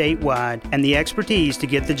cases statewide and the expertise to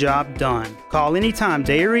get the job done. Call anytime,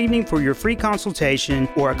 day or evening, for your free consultation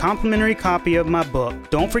or a complimentary copy of my book.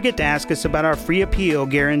 Don't forget to ask us about our free appeal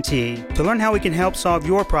guarantee. To learn how we can help solve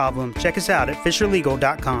your problem, check us out at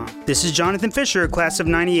FisherLegal.com. This is Jonathan Fisher, class of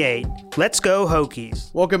 '98. Let's go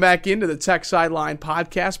Hokies. Welcome back into the Tech Sideline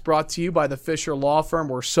Podcast brought to you by the Fisher Law Firm.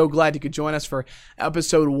 We're so glad you could join us for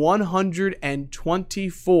episode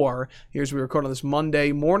 124. Here's we record on this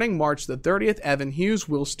Monday morning, March the 30th. Evan Hughes,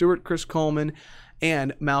 Will Stewart, Chris Coleman,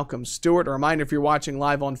 and Malcolm Stewart. A reminder, if you're watching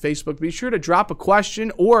live on Facebook, be sure to drop a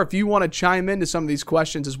question, or if you want to chime into some of these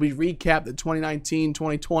questions as we recap the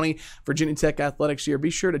 2019-2020 Virginia Tech athletics year,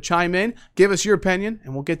 be sure to chime in, give us your opinion,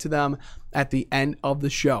 and we'll get to them at the end of the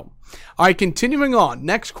show. All right, continuing on.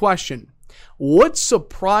 Next question. What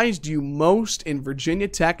surprised you most in Virginia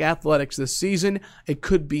Tech athletics this season? It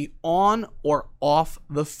could be on or off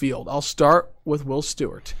the field. I'll start with Will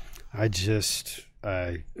Stewart. I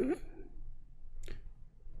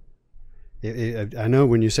know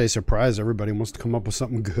when you say surprise, everybody wants to come up with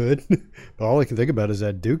something good, but all I can think about is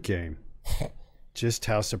that Duke game. Just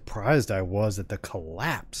how surprised I was at the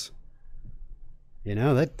collapse. You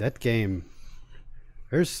know, that game,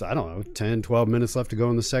 there's, 10, 12 minutes left to go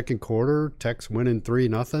in the second quarter. Tech's winning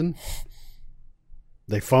 3-0.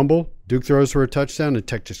 They fumble. Duke throws for a touchdown, and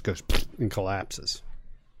Tech just goes and collapses.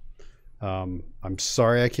 I'm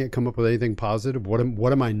sorry I can't come up with anything positive. What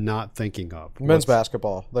am I not thinking of? Men's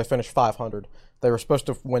basketball. They finished 500. They were supposed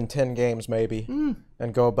to win 10 games maybe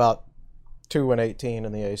and go about 2-18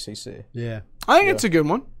 in the ACC. Yeah. I think it's a good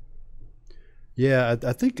one. Yeah,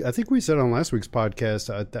 I think we said on last week's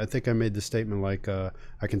podcast, I think I made the statement like, I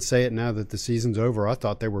can say it now that the season's over. I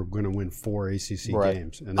thought they were going to win 4 ACC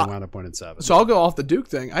games, and they wound up winning 7. So I'll go off the Duke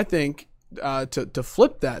thing. I think to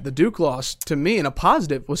flip that, the Duke loss, to me, in a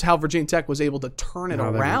positive, was how Virginia Tech was able to turn it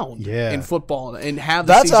around in football and have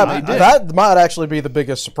the season they did. That might actually be the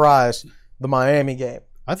biggest surprise, the Miami game.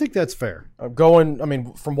 I think that's fair.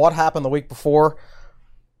 From what happened the week before,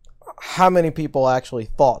 how many people actually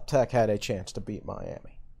thought Tech had a chance to beat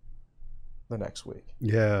Miami the next week?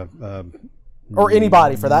 Yeah. Or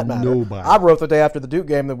anybody, for that matter. Nobody. I wrote the day after the Duke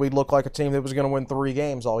game that we'd look like a team that was going to win 3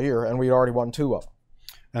 games all year, and we'd already won 2 of them.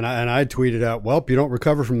 And I tweeted out, well, you don't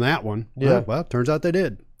recover from that one. Yeah. Well, turns out they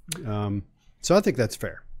did. So I think that's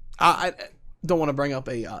fair. I don't want to bring up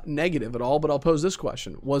a negative at all, but I'll pose this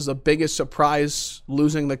question. Was the biggest surprise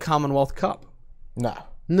losing the Commonwealth Cup? No.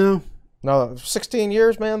 16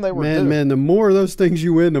 years, man, they were due. Man, the more of those things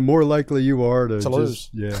you win, the more likely you are to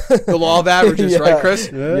lose. Yeah. The law of averages, right, Chris?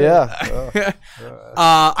 Yeah.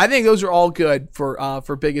 I think those are all good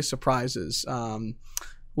for biggest surprises.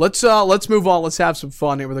 Let's move on. Let's have some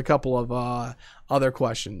fun here with a couple of other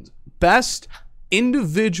questions. Best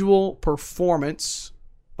individual performance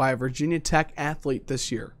by a Virginia Tech athlete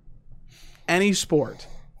this year. Any sport.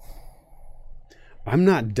 I'm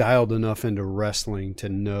not dialed enough into wrestling to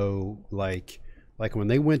know, like when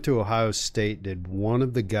they went to Ohio State, did one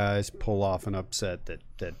of the guys pull off an upset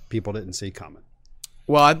that people didn't see coming?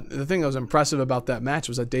 Well, the thing that was impressive about that match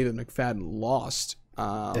was that David McFadden lost.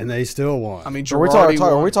 And they still won. I mean, Are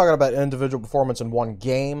we talking about individual performance in one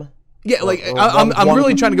game? Yeah, I'm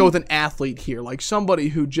really trying to go with an athlete here, like somebody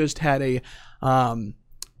who just had a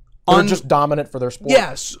just dominant for their sport.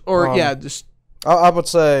 Yes, or I would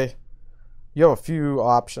say you have a few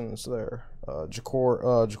options there.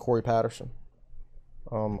 Ja'Cory Patterson,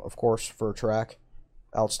 of course, for track,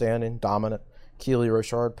 outstanding, dominant. Keely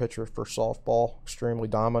Rochard, pitcher for softball, extremely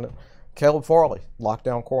dominant. Caleb Farley,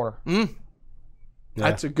 lockdown corner. Yeah.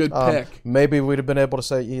 That's a good pick. Maybe we'd have been able to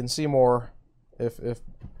say Ian Seymour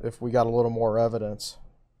if we got a little more evidence.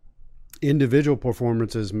 individual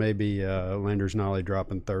performances, maybe Landers Nolley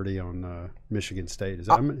dropping 30 on Michigan State. Is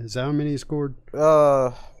that how many he scored?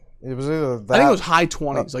 It was either that. I think it was high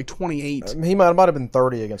 20s, like 28. He might have been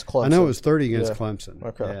 30 against Clemson. I know it was 30 against Clemson.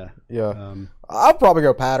 Okay. Yeah. I'll probably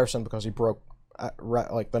go Patterson because he broke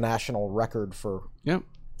like the national record for. Yep.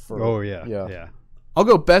 Yeah. I'll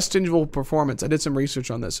go best individual performance. I did some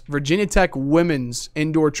research on this. Virginia Tech women's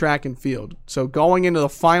indoor track and field. So going into the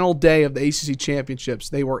final day of the ACC championships,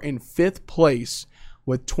 they were in 5th place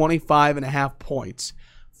with 25.5 points.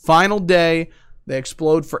 Final day, they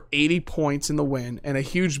explode for 80 points in the win, and a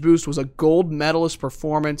huge boost was a gold medalist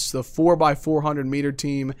performance. The 4x400 meter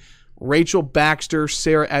team, Rachel Baxter,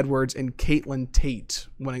 Sarah Edwards, and Caitlin Tate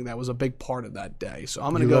winning. That was a big part of that day. So I'm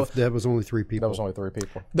going to go. That was only 3 people. That was only 3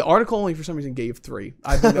 people. The article only for some reason gave 3.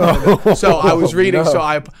 I didn't know that. So I was reading. So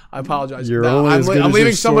I apologize. I'm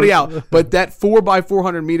leaving somebody out. But that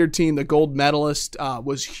 4x400 meter team, the gold medalist,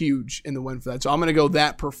 was huge in the win for that. So I'm going to go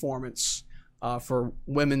that performance for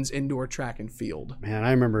women's indoor track and field. Man, I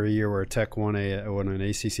remember a year where Tech won an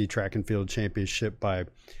ACC track and field championship by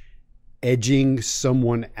edging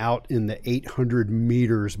someone out in the 800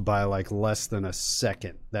 meters by like less than a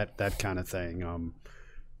second. That kind of thing.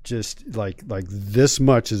 Just like this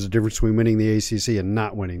much is the difference between winning the ACC and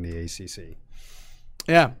not winning the ACC.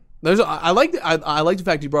 Yeah. I like the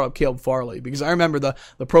fact you brought up Caleb Farley, because I remember the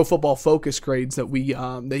Pro Football Focus grades that we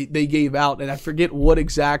they gave out, and I forget what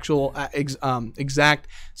exact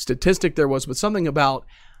statistic there was, but something about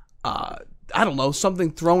I don't know,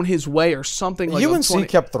 something thrown his way or something like UNC 20.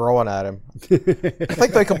 Kept throwing at him. I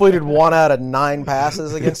think they completed 1 out of 9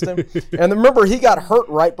 passes against him. And remember, he got hurt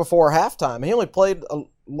right before halftime. He only played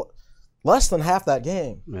less than half that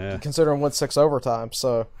game, considering went 6 overtime.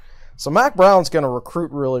 So Mack Brown's going to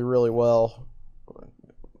recruit really, really well.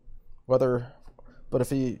 But if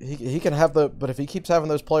he can have but if he keeps having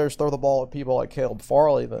those players throw the ball at people like Caleb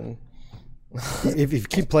Farley, then. If you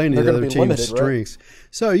keep playing the other team's strengths. Right?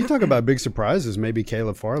 So you talk about big surprises, maybe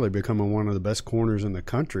Caleb Farley becoming one of the best corners in the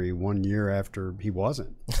country 1 year after he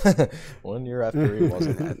wasn't. 1 year after he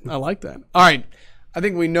wasn't. I like that. All right. I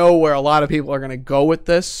think we know where a lot of people are going to go with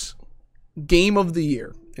this. Game of the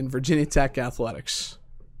year in Virginia Tech athletics.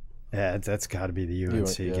 Yeah, that's got to be the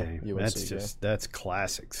UNC game. That's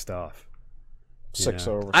classic stuff. 6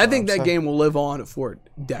 overtime. I think that game will live on for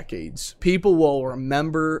decades. People will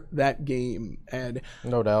remember that game, and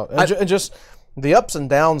no doubt. And just the ups and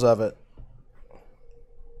downs of it.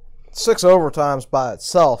 6 overtimes by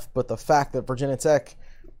itself, but the fact that Virginia Tech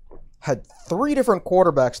had 3 different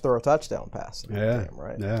quarterbacks throw a touchdown pass in that game,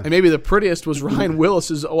 right? Yeah. And maybe the prettiest was Ryan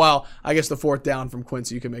Willis's. Well, I guess the 4th down from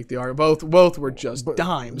Quincy, you can make the argument. Both were just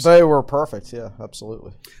dimes. They were perfect. Yeah,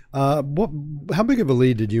 absolutely. How big of a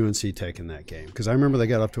lead did UNC take in that game? Because I remember they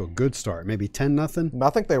got up to a good start, maybe 10-0. I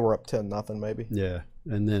think they were up 10-0, maybe. Yeah,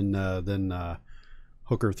 and then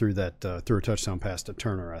Hooker threw a touchdown pass to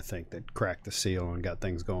Turner, I think, that cracked the seal and got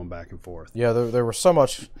things going back and forth. Yeah, there was so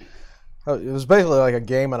much. It was basically like a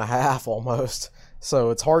game and a half almost.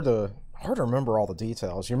 So it's hard to remember all the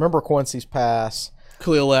details. You remember Quincy's pass.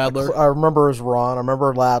 Khalil Ladler. I remember his run. I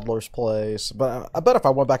remember Ladler's plays. But I bet if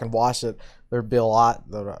I went back and watched it, there'd be a lot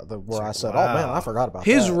where I said, "Oh man, I forgot about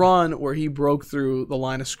his that." run where he broke through the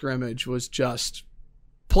line of scrimmage was just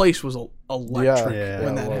place was electric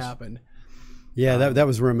when that happened. Yeah, that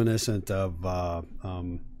was reminiscent of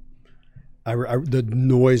the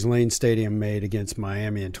noise Lane Stadium made against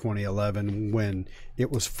Miami in 2011 when it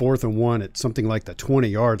was 4th and 1 at something like the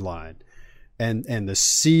 20-yard line. And the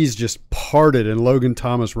seas just parted and Logan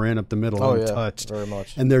Thomas ran up the middle untouched. Very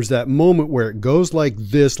much. And there's that moment where it goes like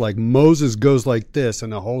this, like Moses goes like this,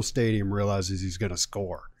 and the whole stadium realizes he's going to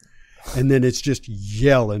score. And then it's just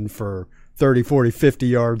yelling for 30, 40, 50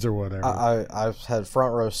 yards or whatever. I've had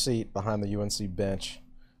front row seat behind the UNC bench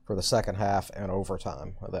for the second half and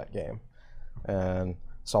overtime of that game. And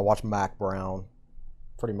so I watched Mack Brown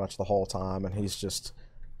pretty much the whole time, and he's just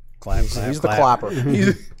he's the clapper.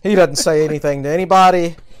 He doesn't say anything to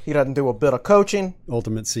anybody. He doesn't do a bit of coaching.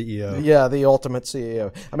 Ultimate CEO. Yeah, the ultimate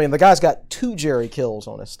CEO. I mean, the guy's got 2 Jerry Kills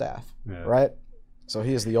on his staff, right? So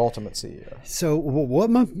he is the ultimate CEO. So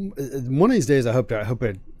one of these days, I hope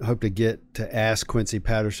to get to ask Quincy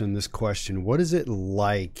Patterson this question: what is it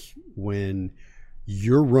like when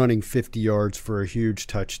you're running 50 yards for a huge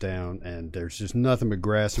touchdown and there's just nothing but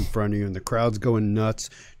grass in front of you and the crowd's going nuts?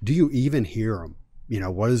 Do you even hear them?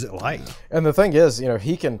 What is it like? And the thing is,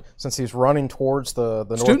 he can, since he's running towards the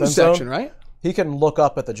north end section, zone, right? He can look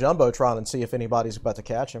up at the Jumbotron and see if anybody's about to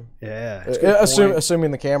catch him. Yeah.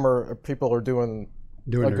 Assuming the camera people are doing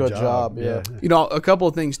a good job. Yeah. A couple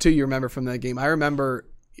of things, too, you remember from that game. I remember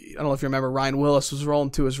I don't know if you remember, Ryan Willis was rolling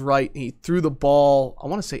to his right, and he threw the ball, I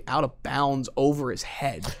want to say, out of bounds over his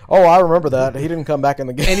head. Oh, I remember that. He didn't come back in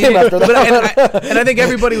the game And, after that. and I think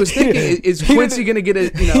everybody was thinking, is Quincy going to get a,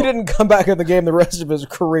 He didn't come back in the game the rest of his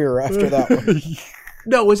career after that one.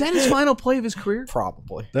 No, was that his final play of his career?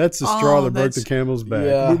 Probably. That's the straw that broke the camel's back.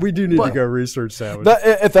 Yeah. We do need to go research that one.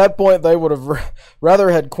 At that point, they would have rather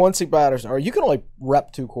had Quincy Patterson, or you can only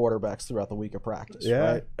rep 2 quarterbacks throughout the week of practice,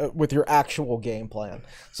 right? With your actual game plan.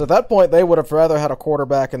 So at that point, they would have rather had a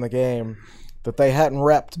quarterback in the game that they hadn't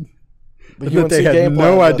repped. But they had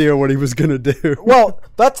no idea what he was going to do. Well,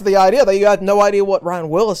 that's the idea. They had no idea what Ryan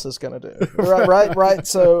Willis is going to do. Right.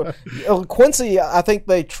 So Quincy, I think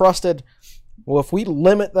they trusted. Well, if we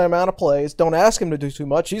limit the amount of plays, don't ask him to do too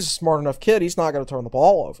much. He's a smart enough kid. He's not going to turn the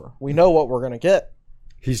ball over. We know what we're going to get.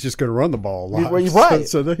 He's just going to run the ball a lot. Right.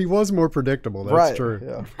 So he was more predictable. That's true.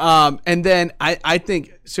 Yeah. And then I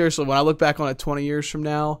think, seriously, when I look back on it 20 years from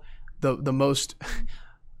now, the most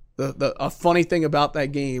a funny thing about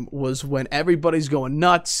that game was when everybody's going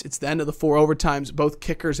nuts. It's the end of the 4 overtimes. Both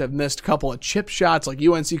kickers have missed a couple of chip shots. Like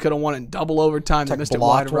UNC could have won in double overtime. They missed it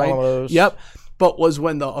wide right. Yep. But was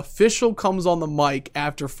when the official comes on the mic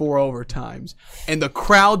after 4 overtimes and the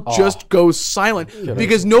crowd just goes silent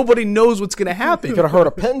because nobody knows what's going to happen. Could have heard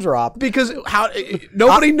a pin drop. Because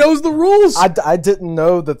nobody knows the rules. I didn't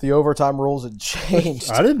know that the overtime rules had changed.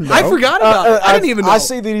 I didn't know. I forgot about it. I didn't even know. I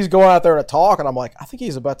see that he's going out there to talk, and I'm like, I think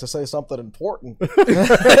he's about to say something important. So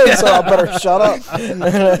I better shut up. And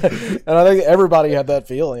I think everybody had that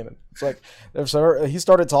feeling. It's like, if he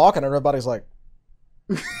started talking, everybody's like,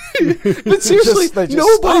 but seriously,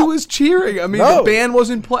 nobody was cheering. I mean, the band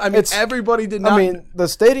wasn't playing. I mean, everybody did not. I mean, the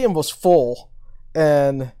stadium was full,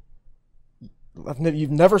 and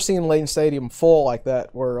you've never seen Lane Stadium full like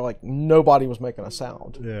that, where like nobody was making a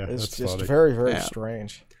sound. Yeah, it's that's just funny. very, very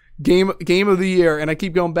strange. Game of the year, and I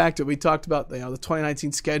keep going back to it. We talked about the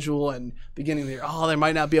 2019 schedule and beginning of the year. Oh, there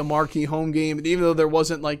might not be a marquee home game, and even though there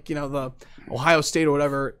wasn't like the Ohio State or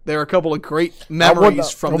whatever, there are a couple of great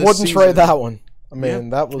memories from this season. I wouldn't trade that one. I mean,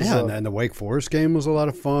 that was and the Wake Forest game was a lot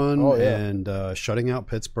of fun. Oh, yeah. And shutting out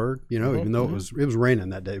Pittsburgh. Even though it was raining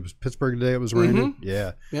that day, it was Pittsburgh today. It was raining.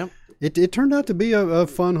 Yeah. It turned out to be a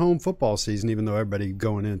fun home football season, even though everybody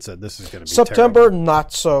going in said this is going to be September terrible.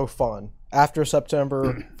 Not so fun. After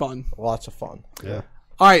September, fun, lots of fun. Yeah.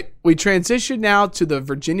 All right, we transition now to the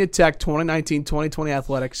Virginia Tech 2019-2020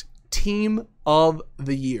 Athletics Team of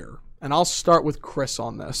the Year, and I'll start with Chris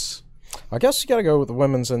on this. I guess you got to go with the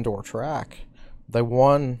women's indoor track. They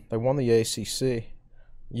won the ACC.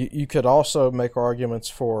 You could also make arguments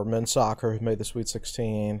for men's soccer, who made the Sweet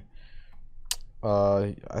 16.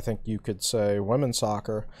 I think you could say women's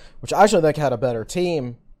soccer, which I actually think had a better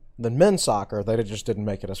team than men's soccer. They just didn't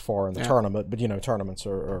make it as far in the tournament. But tournaments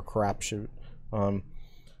are a crapshoot.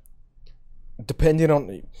 Depending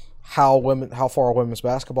on how far women's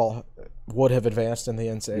basketball would have advanced in the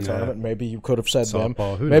NCAA tournament, maybe you could have said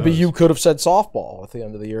softball, them. Maybe you could have said softball at the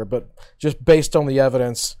end of the year. But just based on the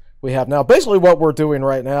evidence we have now, basically what we're doing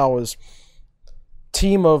right now is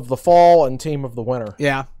team of the fall and team of the winter.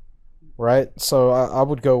 Yeah. Right? So I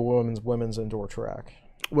would go women's indoor track.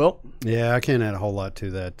 Well, yeah, I can't add a whole lot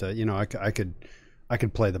to that. I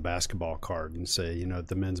could play the basketball card and say,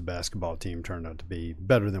 the men's basketball team turned out to be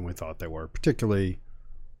better than we thought they were, particularly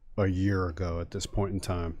a year ago at this point in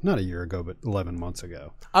time. Not a year ago, but 11 months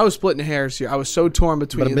ago. I was splitting hairs here. I was so torn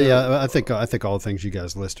between. But I think all the things you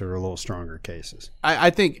guys listed are a little stronger cases.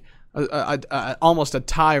 I think almost a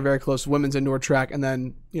tie, very close. Women's indoor track, and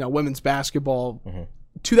then women's basketball. Mm-hmm.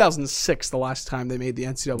 2006, the last time they made the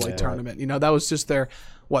NCAA tournament. That was just their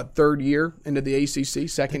third year into the ACC,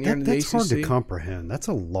 second year into the ACC. That's hard to comprehend. That's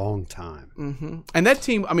a long time. Mm-hmm. And that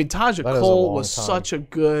team, Taja Cole was such a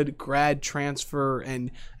good grad transfer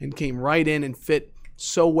and came right in and fit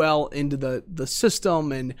so well into the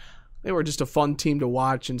system, and they were just a fun team to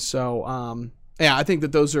watch. And so, I think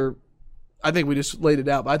that those are. I think we just laid it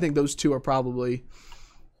out, but I think those two are probably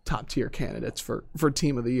top tier candidates for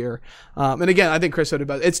team of the year. And again, I think Chris said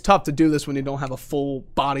about it. It's tough to do this when you don't have a full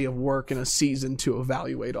body of work in a season to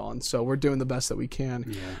evaluate on. So we're doing the best that we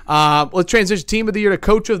can. Yeah. Let's transition team of the year to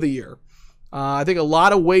coach of the year. I think a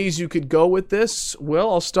lot of ways you could go with this. Will,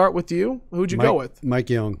 I'll start with you. Who'd you go with? Mike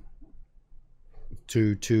Young.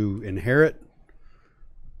 To inherit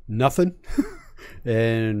nothing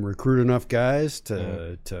and recruit enough guys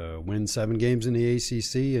to win 7 games in the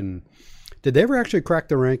ACC. And did they ever actually crack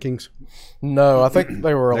the rankings? No, I think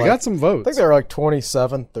they were. They got some votes. I think they were like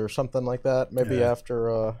 27th or something like that. Maybe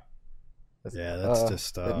after. That's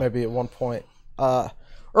just maybe at one point, or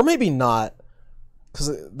maybe not,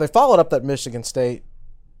 because they followed up that Michigan State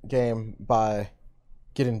game by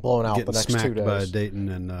getting blown out Getting the next 2 smacked days. by Dayton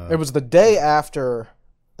and It was the day after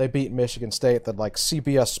they beat Michigan State that like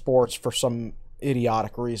CBS Sports, for some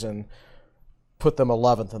idiotic reason, put them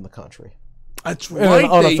 11th in the country. That's In right,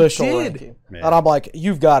 an unofficial they did. ranking. Yeah. And I'm like,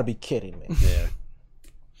 you've got to be kidding me. yeah.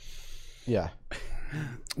 Yeah.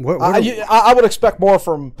 What I would expect more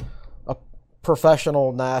from a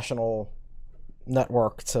professional national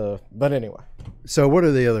network but anyway. so what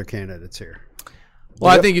are the other candidates here?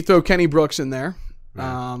 Well, I think you throw Kenny Brooks in there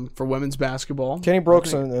for women's basketball. Kenny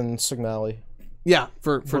Brooks and Signelli. Yeah,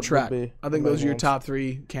 for would track. be I think the those are your ones. top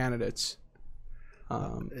 3 candidates.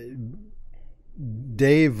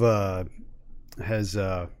 Dave has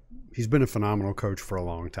he's been a phenomenal coach for a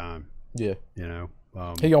long time. Yeah. You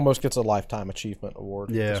know, He almost gets a Lifetime Achievement Award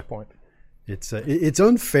Yeah. at this point. it's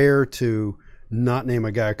unfair to not name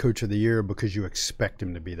a guy coach of the year because you expect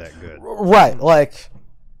him to be that good. Right. Like,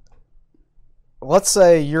 let's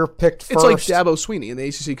say you're picked first. It's like Dabo Sweeney in the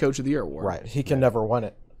ACC Coach of the Year award. Right. He can never win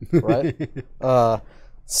it. Right?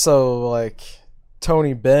 So, like,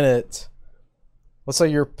 Tony Bennett, let's say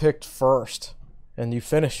you're picked first and you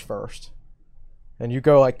finish first and you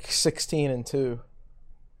go like 16-2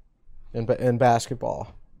 in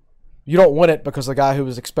basketball. You don't win it because the guy who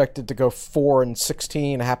was expected to go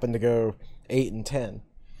 4-16 happened to go 8-10,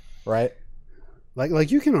 right?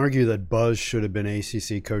 Like you can argue that Buzz should have been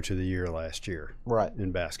ACC Coach of the Year last year, Right.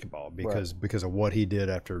 in basketball because of what he did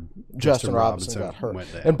after Justin Robinson got hurt.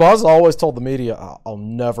 went down. And Buzz always told the media, I'll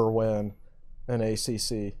never win an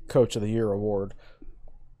ACC Coach of the Year award,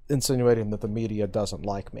 insinuating that the media doesn't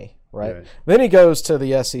like me, right? Then he goes to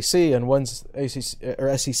the SEC and wins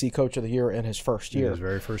SEC Coach of the Year in his first year. His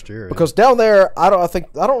very first year. Because down there, I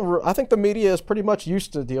think the media is pretty much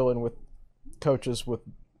used to dealing with coaches with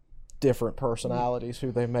different personalities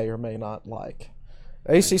who they may or may not like.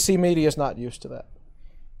 ACC media is not used to that.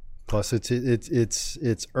 Plus,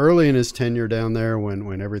 it's early in his tenure down there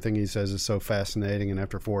when everything he says is so fascinating, and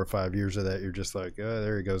after 4 or 5 years of that, you're just like, oh,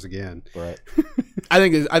 there he goes again. Right. I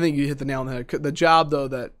think you hit the nail on the head. The job though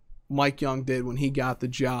that Mike Young did when he got the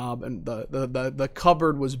job, and the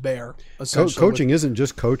cupboard was bare. Essentially, Coaching isn't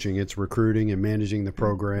just coaching; it's recruiting and managing the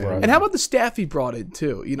program. Right. And how about the staff he brought in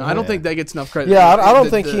too? You know, I don't think that gets enough credit. Yeah, I don't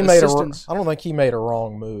think The he made assistants. I don't think he made a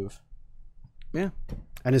wrong move. Yeah.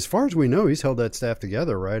 And as far as we know, he's held that staff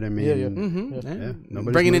together, right? I mean, Yeah. Yeah.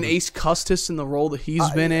 nobody's Bringing in moving. Ace Custis in the role that he's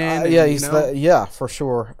been in. Yeah, and, he's you know, yeah, for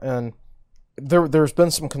sure. And there's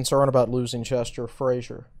been some concern about losing Chester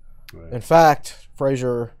Frazier. Right. In fact,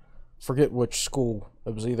 Frazier, forget which school.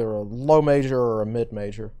 It was either a low major or a mid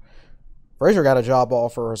major. Frazier got a job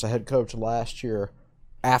offer as a head coach last year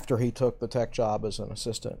after he took the Tech job as an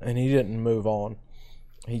assistant, and he didn't move on.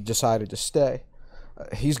 He decided to stay.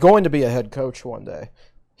 He's going to be a head coach one day.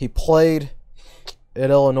 He played at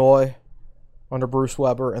Illinois under Bruce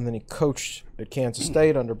Weber, and then he coached at Kansas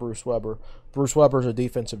State under Bruce Weber. Bruce Weber's a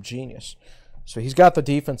defensive genius. So he's got the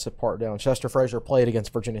defensive part down. Chester Frazier played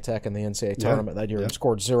against Virginia Tech in the NCAA tournament that year and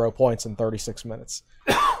scored 0 points in 36 minutes.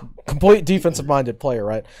 Complete defensive-minded player,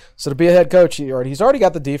 right? So to be a head coach, he's already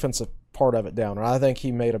got the defensive part of it down, and I think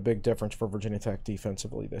he made a big difference for Virginia Tech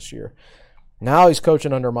defensively this year. Now he's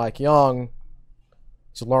coaching under Mike Young.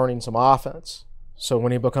 He's learning some offense. So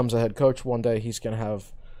when he becomes a head coach one day, he's going to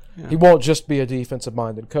have he won't just be a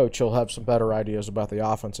defensive-minded coach. He'll have some better ideas about the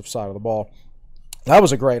offensive side of the ball. That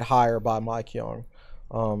was a great hire by Mike Young.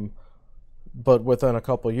 But within a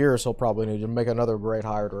couple of years, he'll probably need to make another great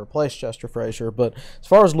hire to replace Chester Frazier. But as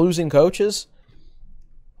far as losing coaches,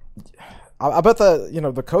 I bet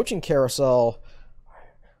the coaching carousel.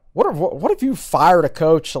 What if you fired a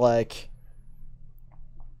coach like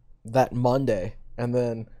that Monday and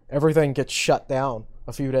then everything gets shut down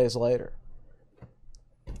a few days later?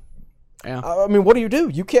 Yeah. I mean, what do?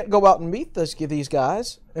 You can't go out and meet these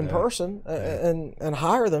guys in person and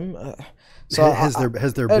hire them. So has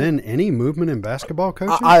there been any movement in basketball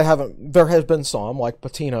coaching? I haven't. There has been some, like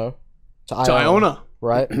Patino to Iona,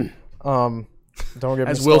 right? Don't get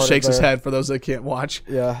me As Will started shakes his there. head for those that can't watch.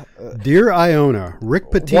 Yeah. Dear Iona, Rick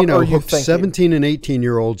What Pitino are you hooked thinking? 17 and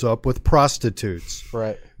 18-year-olds up with prostitutes.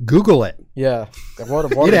 Right. Google it. Yeah. What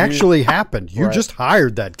It are you- actually happened. You Right. just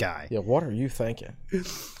hired that guy. Yeah, what are you thinking?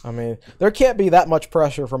 I mean, there can't be that much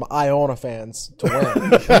pressure from Iona fans to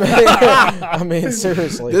win. I mean,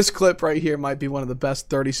 seriously. This clip right here might be one of the best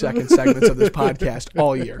 30-second segments of this podcast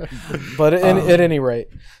all year. But at any rate,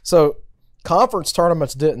 so conference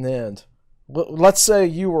tournaments didn't end. Let's say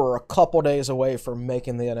you were a couple days away from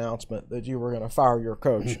making the announcement that you were going to fire your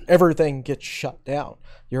coach. Everything gets shut down.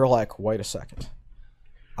 You're like, wait a second.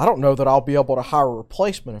 I don't know that I'll be able to hire a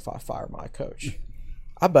replacement if I fire my coach.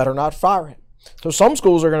 I better not fire him. So some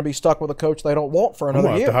schools are going to be stuck with a coach they don't want for I'm another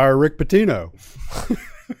going to year. have to hire Rick Pitino.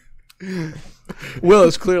 Will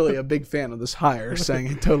is clearly a big fan of this hire, saying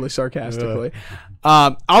it totally sarcastically.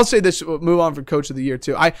 I'll say this, move on for Coach of the Year,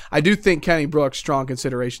 too. I do think Kenny Brooks, strong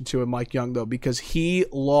consideration, too, and Mike Young, though, because he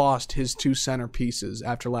lost his two centerpieces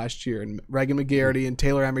after last year, and Reagan McGarity and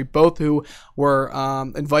Taylor Emery, both who were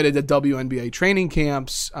invited to WNBA training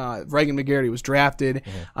camps. Reagan McGarity was drafted.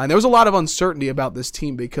 And there was a lot of uncertainty about this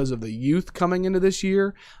team because of the youth coming into this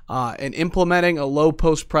year and implementing a low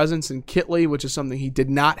post presence in Kitley, which is something he did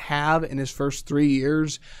not have in his first 3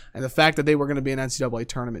 years. And the fact that they were going to be an NCAA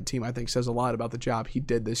tournament team, I think, says a lot about the job he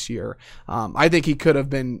did this year. I think he could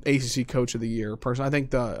have been ACC Coach of the Year. Personally, I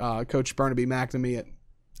think the Coach Burnaby McNamee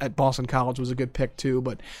at Boston College was a good pick too.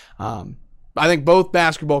 But I think both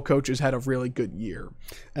basketball coaches had a really good year.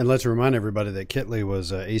 And let's remind everybody that Kitley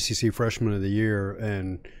was ACC Freshman of the Year,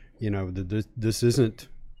 and this isn't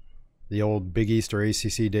the old Big East or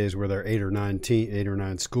ACC days where there are 8 or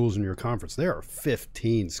 9 schools in your conference. There are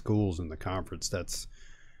 15 schools in the conference. That's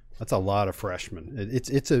a lot of freshmen.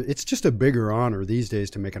 It's just a bigger honor these days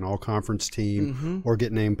to make an all-conference team or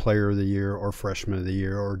get named Player of the Year or Freshman of the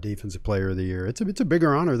Year or Defensive Player of the Year. It's a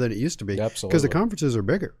bigger honor than it used to be because the conferences are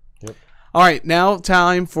bigger. Yep. All right, now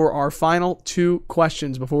time for our final 2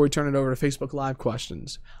 questions before we turn it over to Facebook Live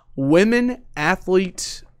questions. Woman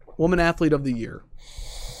athlete of the year.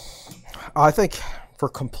 I think for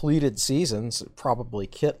completed seasons, probably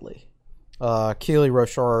Kitley. Keely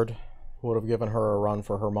Rochard would have given her a run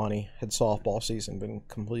for her money had softball season been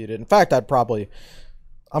completed. In fact, I'm going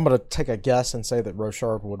to take a guess and say that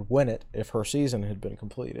Rochard would win it if her season had been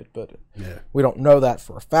completed, but we don't know that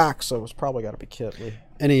for a fact, so it's probably got to be Kitley.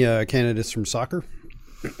 Any candidates from soccer?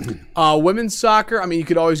 Women's soccer, I mean, you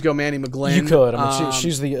could always go Manny McGlynn. You could. I mean,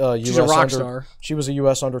 she's the U.S. She's a rock star. She was a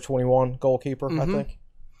U.S. under-21 goalkeeper, I think.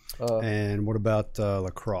 And what about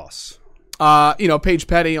lacrosse? Paige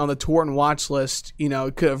Petty on the Taunton watch list,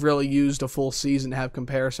 could have really used a full season to have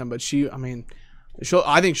comparison, but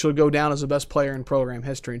I think she'll go down as the best player in program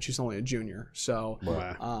history, and she's only a junior. So,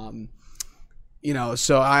 again,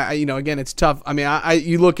 it's tough. I mean,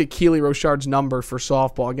 you look at Keely Rochard's number for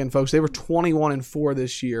softball. Again, folks, they were 21-4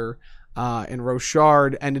 this year. And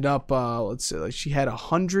Rochard ended up, she had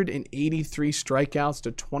 183 strikeouts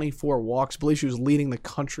to 24 walks. I believe she was leading the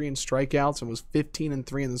country in strikeouts and was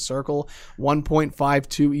 15-3 in the circle,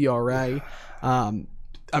 1.52 ERA.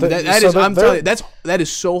 That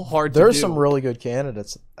is so hard to do. There's some really good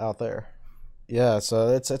candidates out there. Yeah, so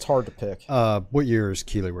it's hard to pick. What year is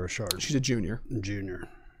Keely Rochard? She's a junior.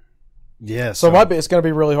 Yeah, so it's going to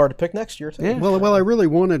be really hard to pick next year too. Yeah. Well, I really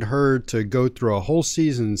wanted her to go through a whole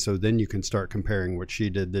season, so then you can start comparing what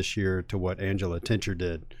she did this year to what Angela Tincher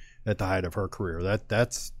did at the height of her career.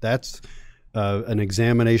 That's an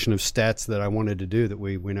examination of stats that I wanted to do that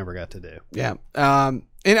we never got to do. Yeah, and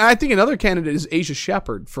I think another candidate is Asia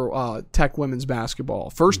Shepard for Tech women's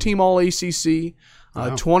basketball. First team All ACC.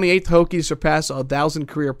 28th Hokie to surpass 1,000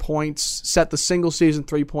 career points, set the single season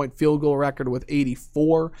 3-point field goal record with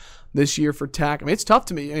 84 this year for Tech. I mean, it's tough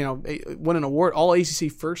to me, win an award, All ACC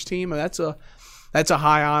first team. That's a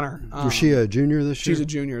high honor. Was she a junior this year? She's a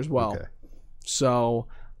junior as well. Okay. So,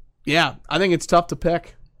 yeah, I think it's tough to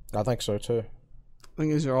pick. I think so too. I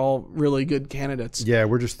think these are all really good candidates. Yeah,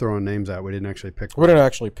 we're just throwing names out. We didn't actually pick one. We didn't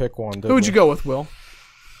actually pick one. Who would you go with, Will?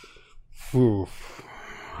 Ooh.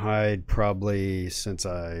 I'd probably, since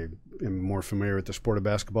I am more familiar with the sport of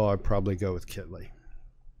basketball, I'd probably go with Kitley.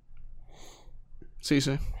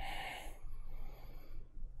 Cece?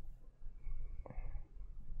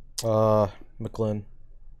 McGlynn.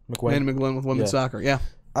 Manny McGlynn with women's soccer, yeah.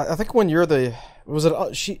 I think when you're is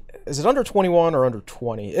it under 21 or under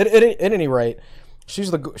 20? At any rate, she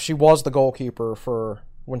was the goalkeeper for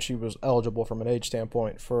when she was eligible from an age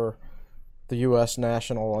standpoint for the U.S.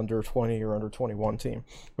 national under 20 or under 21 team,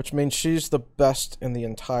 which means she's the best in the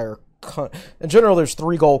entire country. In general, there's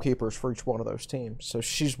 3 goalkeepers for each one of those teams, so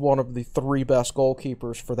she's one of the 3 best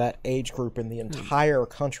goalkeepers for that age group in the entire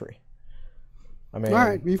country. I mean, all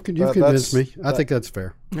right, you've convinced me. I think that's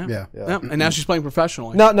fair. Yeah. And now she's playing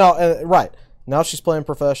professionally. Right. Now she's playing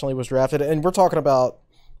professionally, was drafted, and we're talking about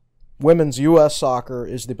women's U.S. soccer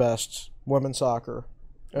is the best women's soccer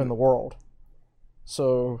in the world.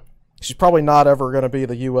 So she's probably not ever going to be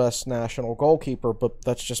the U.S. national goalkeeper, but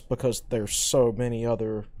that's just because there's so many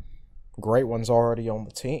other great ones already on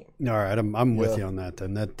the team. All right, I'm with you on that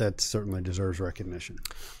then. That certainly deserves recognition.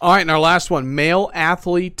 All right, and our last one, male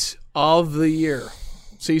athlete of the year.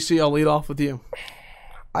 CC, I'll lead off with you.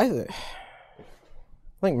 I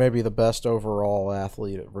think maybe the best overall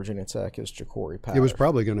athlete at Virginia Tech is Ja'Cory Parrish. It was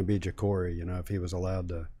probably going to be Ja'Cory, if he was allowed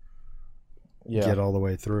to get all the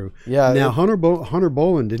way through. Yeah. Now Hunter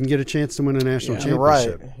Bolin didn't get a chance to win a national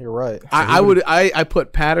championship. You're right. I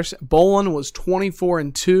put Patterson. Bolin was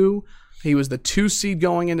 24-2. He was the 2 seed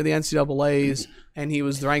going into the NCAAs, and he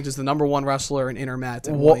was ranked as the number 1 wrestler in Intermat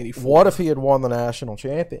at 184. What if he had won the national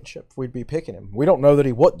championship? We'd be picking him. We don't know that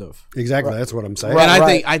he wouldn't have. Exactly, that's what I'm saying. And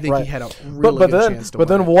I think he had a really good chance to win.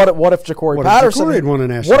 But then what if Ja'Cory Patterson had won a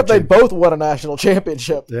national What if they both won a national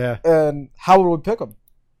championship? Yeah. And how would we pick them?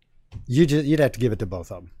 You'd have to give it to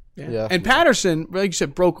both of them. Yeah. And Patterson, like you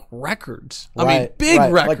said, broke records. I mean, Right, big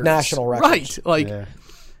right, records. like national records. Right. Like, Yeah.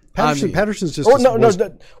 Patterson's Patterson's just wasn't his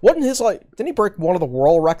didn't he break one of the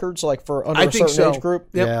world records like for under a certain age group?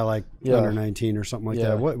 Yep. Yeah, like under 19 or something like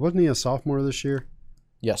that. Wasn't he a sophomore this year?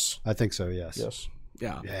 Yes. I think so, yes.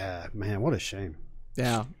 yeah. Yeah, man, what a shame.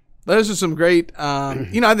 Yeah. Those are some great. I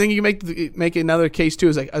think you can make another case too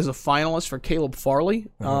as a finalist for Caleb Farley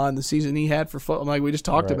in the season he had for football, like we just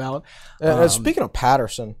talked about. And speaking of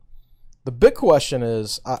Patterson, the big question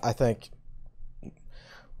is, I think,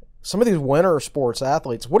 some of these winter sports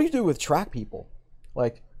athletes. What do you do with track people?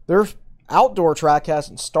 Like, their outdoor track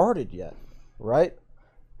hasn't started yet, right?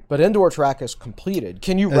 But indoor track is completed.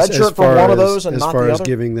 Can you redshirt for one of those and not the other? As far as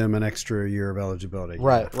giving them an extra year of eligibility.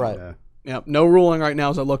 Right. Yeah, no ruling right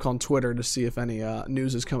now as I look on Twitter to see if any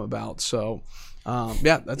news has come about. So,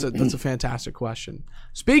 that's a fantastic question.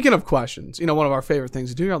 Speaking of questions, one of our favorite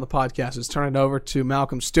things to do here on the podcast is turn it over to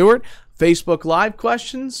Malcolm Stewart. Facebook Live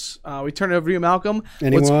questions. We turn it over to you, Malcolm.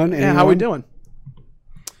 Anyone? How are we doing?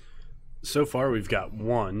 So far, we've got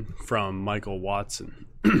one from Michael Watson.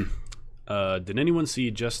 Did anyone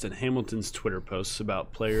see Justin Hamilton's Twitter posts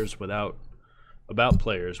about players without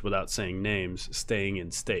saying names staying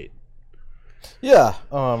in state? Yeah,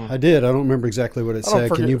 I did. I don't remember exactly what it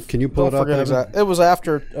said. Can you pull it up? It was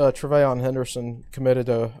after Tre'Veyon Henderson committed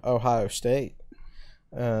to Ohio State,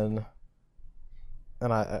 and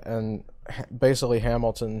basically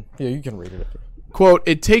Hamilton. Yeah, you can read it. Quote,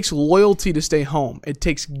 "It takes loyalty to stay home. It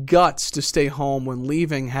takes guts to stay home when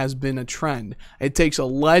leaving has been a trend. It takes a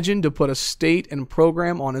legend to put a state and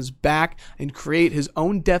program on his back and create his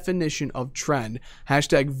own definition of trend.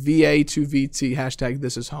 Hashtag VA2VT. Hashtag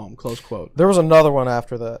this is home." Close quote. There was another one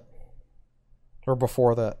after that, or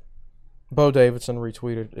before that. Bo Davidson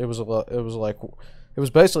retweeted. It was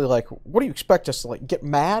basically like, what do you expect us to get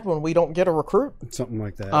mad when we don't get a recruit? Something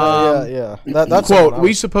like that. Yeah. That's quote,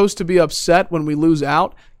 "We supposed to be upset when we lose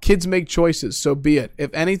out? Kids make choices, so be it. If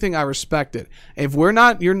anything, I respect it. If we're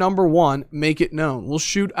not your number 1, make it known. We'll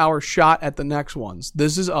shoot our shot at the next ones.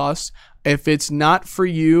 This is us. If it's not for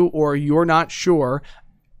you or you're not sure,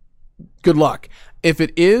 good luck. If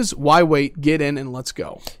it is, why wait? Get in and let's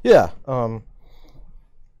go." Yeah.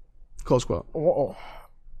 Close quote.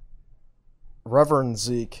 Reverend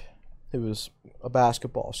Zeke, who was a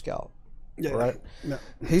basketball scout, right? Yeah.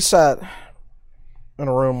 He sat in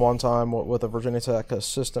a room one time with a Virginia Tech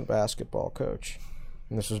assistant basketball coach,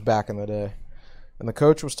 and this was back in the day. And the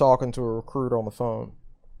coach was talking to a recruit on the phone,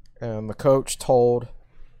 and the coach told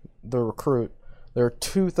the recruit, "There are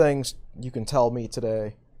 2 things you can tell me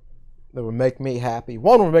today that would make me happy.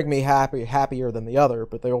 One would make me happier than the other,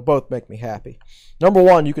 but they will both make me happy. Number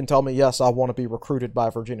 1, you can tell me, yes, I want to be recruited by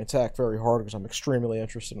Virginia Tech very hard because I'm extremely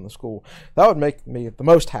interested in the school. That would make me the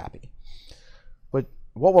most happy. But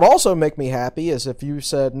what would also make me happy is if you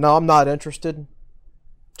said, no, I'm not interested.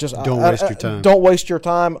 Just don't waste your time. Don't waste your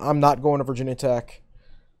time. I'm not going to Virginia Tech."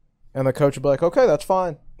 And the coach would be like, "Okay, that's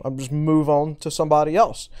fine. I'll just move on to somebody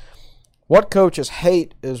else." What coaches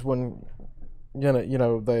hate is when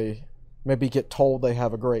they maybe get told they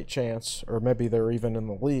have a great chance, or maybe they're even in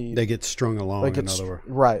the lead. They get strung along, in other words.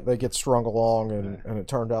 Right, they get strung along, and it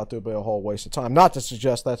turned out to be a whole waste of time. Not to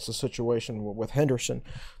suggest that's the situation with Henderson,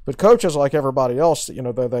 but coaches, like everybody else,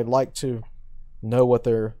 they like to know what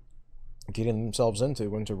they're getting themselves into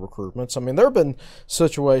recruitments. I mean, there have been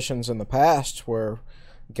situations in the past where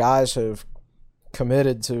guys have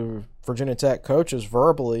committed to Virginia Tech coaches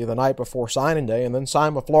verbally the night before signing day and then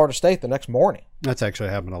signed with Florida State the next morning. That's actually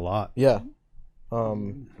happened a lot. Yeah.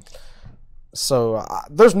 So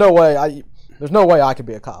there's no way I could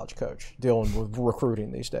be a college coach dealing with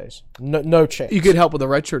recruiting these days. No chance. You could help with the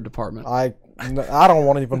redshirt department. I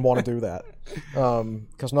don't even want to do that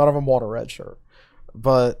because none of them want a red shirt.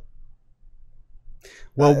 But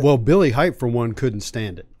well, Billy Hype for one couldn't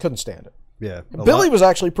stand it. Yeah, Billy was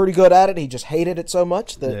actually pretty good at it. He just hated it so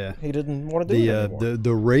much that he didn't want to do it anymore.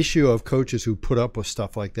 The ratio of coaches who put up with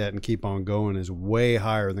stuff like that and keep on going is way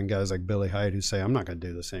higher than guys like Billy Hyde who say, "I'm not going to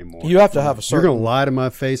do this anymore." You have to have a certain... You're going to lie to my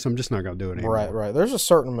face. I'm just not going to do it anymore. Right. There's a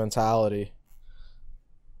certain mentality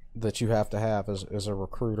that you have to have as a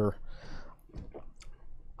recruiter.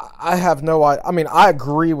 I have no idea. I mean, I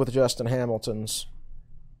agree with Justin Hamilton's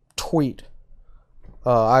tweet.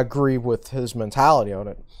 I agree with his mentality on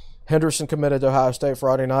it. Henderson committed to Ohio State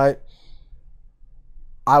Friday night.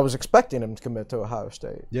 I was expecting him to commit to Ohio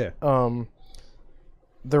State. Yeah.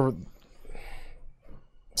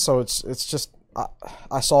 So it's just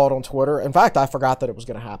I saw it on Twitter. In fact, I forgot that it was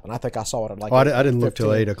going to happen. I think I saw it at like. Oh, I didn't look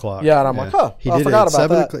till 8 o'clock. Yeah, and I'm like, huh. I forgot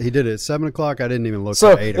about that. He did it at 7 o'clock. I didn't even look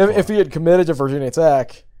so till 8 o'clock. If he had committed to Virginia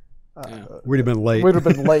Tech, we'd have been late. We'd have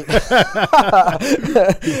been late.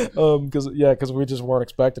 Because we just weren't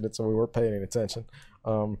expecting it, so we weren't paying any attention.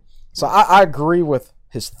 So I agree with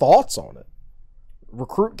his thoughts on it.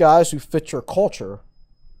 Recruit guys who fit your culture.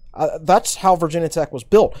 That's how Virginia Tech was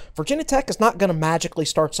built. Virginia Tech is not going to magically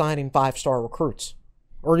start signing 5-star recruits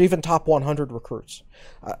or even top 100 recruits.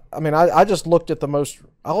 I mean, I just looked at the most.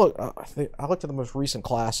 I looked at the most recent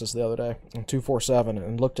classes the other day in 247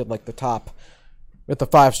 and looked at like the top, at the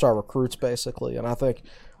 5-star recruits basically. And I think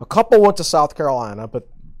a couple went to South Carolina, but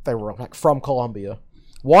they were like from Columbia.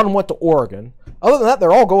 One went to Oregon. Other than that,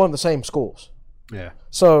 they're all going to the same schools. Yeah.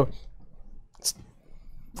 So.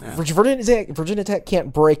 Yeah. Virginia Tech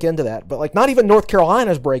can't break into that, but like not even North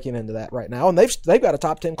Carolina's breaking into that right now, and they've got a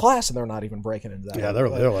top 10 class, and they're not even breaking into that. Yeah, they're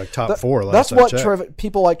like top 4. That's what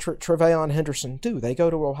people like Trevion Henderson do. They go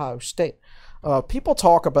to Ohio State. People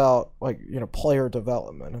talk about like player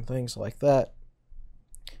development and things like that.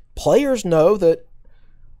 Players know that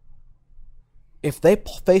if they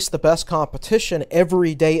face the best competition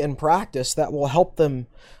every day in practice, that will help them.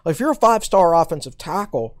 Like if you're a 5-star offensive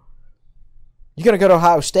tackle. You're going to go to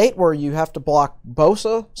Ohio State where you have to block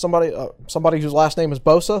Bosa, somebody whose last name is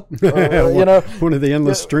Bosa. One of the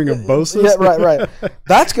endless string of Bosas. Yeah, right.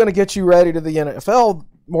 That's going to get you ready to the NFL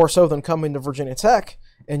more so than coming to Virginia Tech,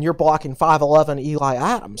 and you're blocking 5'11" Eli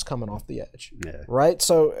Adams coming off the edge. Yeah. Right?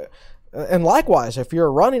 So, and likewise, if you're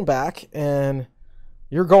a running back and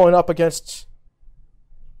you're going up against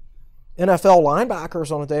NFL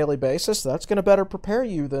linebackers on a daily basis, that's going to better prepare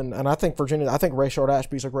you than. And I think Rayshard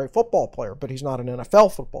Ashby's a great football player, but he's not an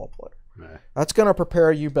NFL football player. Right. That's going to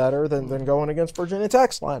prepare you better than going against Virginia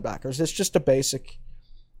Tech's linebackers. It's just a basic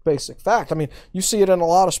fact. I mean, you see it in a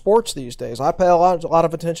lot of sports these days. I pay a lot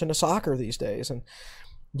of attention to soccer these days, and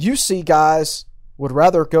you see guys would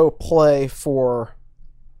rather go play for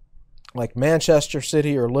like Manchester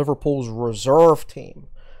City or Liverpool's reserve team.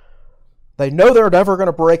 They know they're never going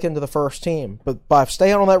to break into the first team, but by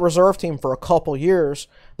staying on that reserve team for a couple years,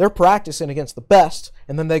 they're practicing against the best,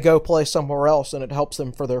 and then they go play somewhere else, and it helps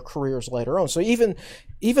them for their careers later on. So even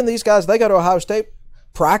these guys, they go to Ohio State,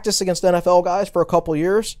 practice against NFL guys for a couple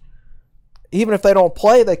years. Even if they don't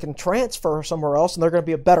play, they can transfer somewhere else, and they're going to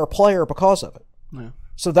be a better player because of it. Yeah.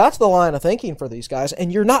 So that's the line of thinking for these guys,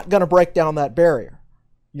 and you're not going to break down that barrier.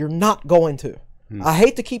 You're not going to. I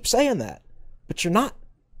hate to keep saying that, but you're not.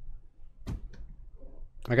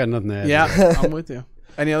 I got nothing to add. Yeah, I'm with you.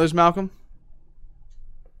 Any others, Malcolm?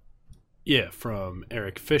 Yeah, from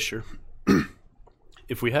Eric Fisher.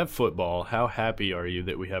 If we have football, how happy are you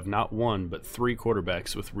that we have not one but 3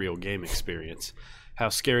 quarterbacks with real game experience? How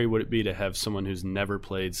scary would it be to have someone who's never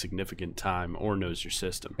played significant time or knows your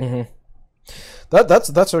system? Mm-hmm.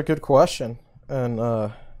 That's a good question.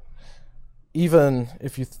 And even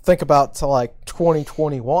if you think about to like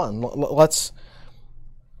 2021, let's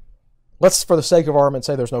for the sake of argument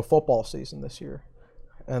say there's no football season this year,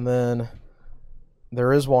 and then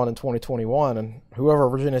there is one in 2021, and whoever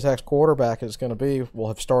Virginia Tech's quarterback is going to be will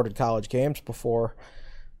have started college games before.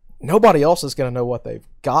 Nobody else is going to know what they've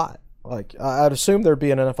got. Like I'd assume there'd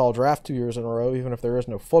be an NFL draft 2 years in a row, even if there is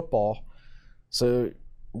no football. So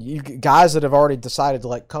you guys that have already decided to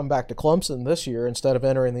like come back to Clemson this year instead of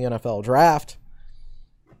entering the NFL draft,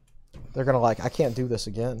 they're going to I can't do this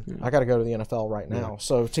again. I got to go to the NFL right now. Yeah.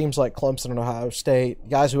 So teams like Clemson and Ohio State,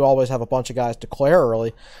 guys who always have a bunch of guys declare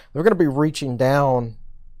early, they're going to be reaching down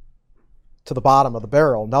to the bottom of the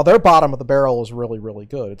barrel. Now, their bottom of the barrel is really, really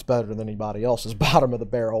good. It's better than anybody else's bottom of the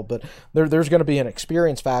barrel, but there's going to be an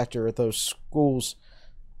experience factor at those schools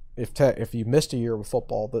if you missed a year with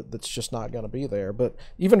football that's just not going to be there. But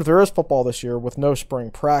even if there is football this year with no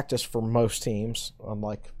spring practice for most teams,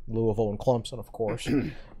 unlike Louisville and Clemson, of course,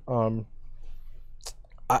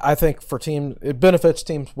 I think for teams, it benefits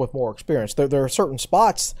teams with more experience. There are certain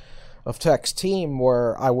spots of Tech's team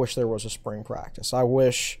where I wish there was a spring practice. I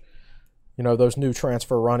wish, those new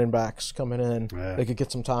transfer running backs coming in, they could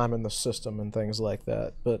get some time in the system and things like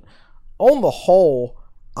that. But on the whole,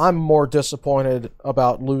 I'm more disappointed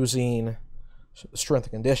about losing strength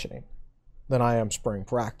and conditioning than I am spring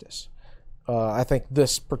practice. I think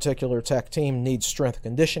this particular Tech team needs strength and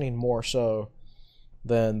conditioning more so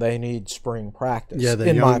then they need spring practice. Yeah,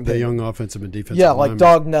 the young offensive and defensive like linemen.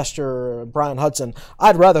 Doug Nestor, Brian Hudson.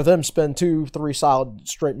 I'd rather them spend 2-3 solid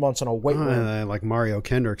straight months in a weight room. Like Mario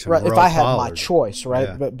Kendricks and right, Royal if I had Pollard. my choice, right,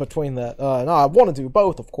 Yeah. but between that. No, I want to do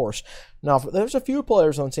both, of course. Now, there's a few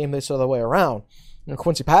players on the team that's the other way around.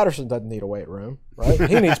 Quincy Patterson doesn't need a weight room, right?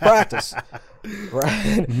 He needs practice,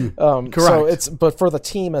 right? Correct. But for the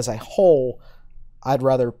team as a whole, I'd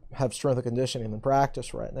rather have strength and conditioning than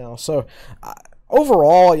practice right now. So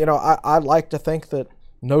overall, I like to think that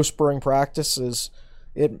no spring practice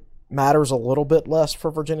it matters a little bit less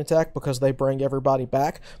for Virginia Tech because they bring everybody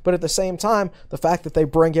back. But at the same time, the fact that they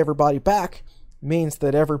bring everybody back means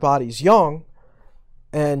that everybody's young.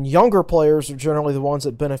 And younger players are generally the ones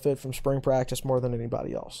that benefit from spring practice more than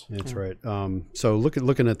anybody else. That's right. So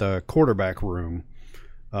looking at the quarterback room,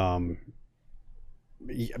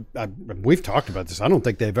 we've talked about this. I don't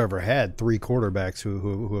think they've ever had 3 quarterbacks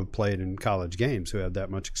who have played in college games who have that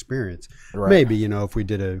much experience. Right. Maybe if we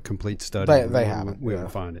did a complete study, they haven't. We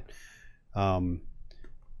would find it.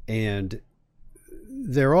 And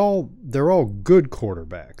they're all good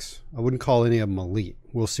quarterbacks. I wouldn't call any of them elite.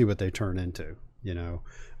 We'll see what they turn into.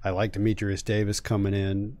 I like Demetrius Davis coming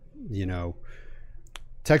in.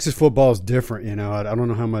 Texas football is different. I don't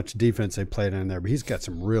know how much defense they played in there, but he's got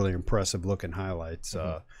some really impressive looking highlights.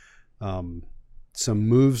 Some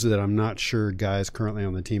moves that I'm not sure guys currently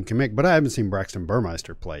on the team can make, but I haven't seen Braxton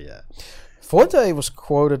Burmeister play yet. Fuente was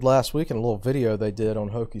quoted last week in a little video they did on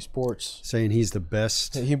Hokie Sports, saying he's the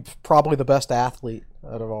best. He's probably the best athlete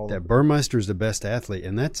out of all of them. That Burmeister's the best athlete,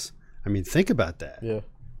 and think about that. Yeah.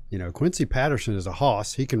 Quincy Patterson is a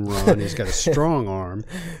hoss. He can run. He's got a strong arm.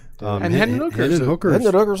 And Hendon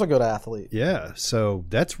Hooker's a good athlete. Yeah, so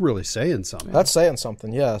that's really saying something. That's saying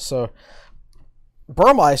something, yeah. So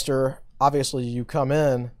Burmeister, obviously you come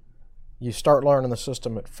in, you start learning the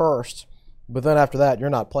system at first, but then after that, you're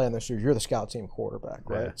not playing this year. You're the scout team quarterback,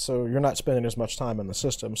 right? Yeah. So you're not spending as much time in the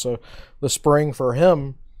system. So the spring for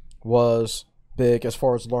him was big as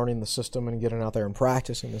far as learning the system and getting out there and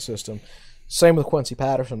practicing the system. Same with Quincy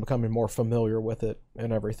Patterson, becoming more familiar with it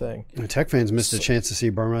and everything. The Tech fans missed a chance to see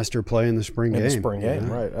Burmeister play in the spring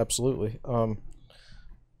game. Right, absolutely.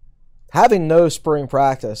 Having no spring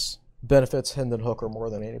practice benefits Hendon Hooker more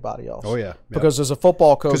than anybody else. Oh, yeah. Because as a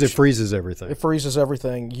football coach... Because it freezes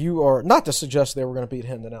everything. You are... Not to suggest they were going to beat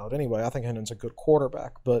Hendon out anyway. I think Hendon's a good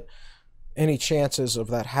quarterback, but any chances of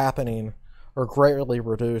that happening are greatly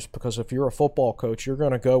reduced because if you're a football coach, you're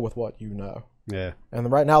going to go with what you know. Yeah.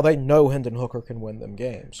 And right now they know Hendon Hooker can win them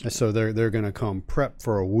games. So they're going to come prep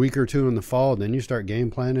for a week or two in the fall, then you start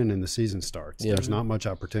game planning and the season starts. Yeah. There's not much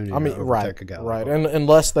opportunity to overtake a guy. Right, and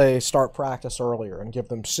unless they start practice earlier and give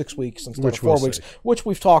them 6 weeks instead of 4 weeks, which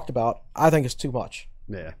we've talked about, I think is too much.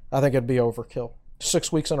 Yeah. I think it'd be overkill.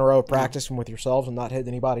 6 weeks in a row of practicing with yourselves and not hitting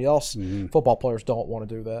anybody else. Football players don't want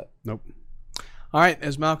to do that. Nope. All right,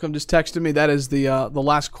 as Malcolm just texted me, that is the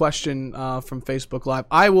last question from Facebook Live.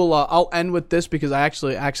 I'll end with this because I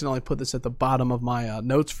actually accidentally put this at the bottom of my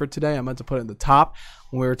notes for today. I meant to put it in the top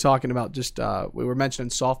when we were talking about we were mentioning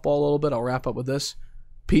softball a little bit. I'll wrap up with this.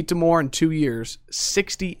 Pete Demore in 2 years,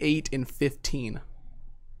 68-15.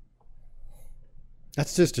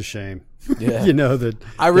 That's just a shame. Yeah. that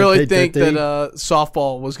I really think that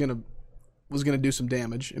softball was gonna do some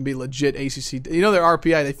damage and be legit ACC. Their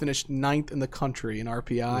RPI, they finished 9th in the country in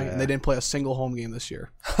RPI, and they didn't play a single home game this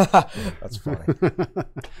year. That's funny.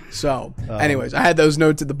 So, anyways, I had those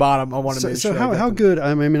notes at the bottom. I wanted to make sure. So how good?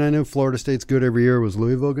 I mean, I know Florida State's good every year. Was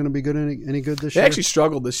Louisville going to be good any good this year? They actually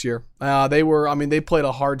struggled this year. They played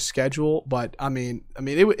a hard schedule, but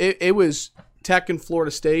it was Tech and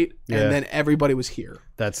Florida State, and then everybody was here.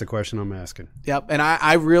 That's the question I'm asking. Yep, and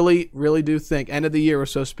I really, really do think end of the year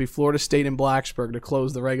was supposed to be Florida State and Blacksburg to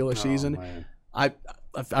close the regular season. Man. I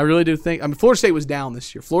really do think. Florida State was down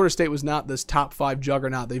this year. Florida State was not this top 5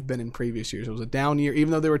 juggernaut they've been in previous years. It was a down year,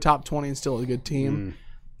 even though they were top 20 and still a good team.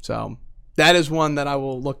 So that is one that I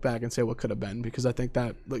will look back and say what could have been, because I think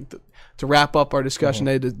that to wrap up our discussion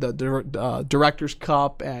today, the Directors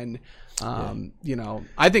Cup and.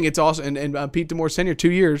 I think it's awesome. And Pete Demore Sr.,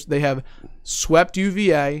 2 years, they have swept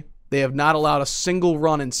UVA. They have not allowed a single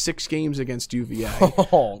run in 6 games against UVA.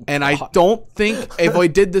 I don't think, if I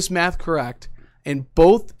did this math correct, In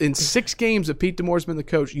 6 games that Pete DeMore's been the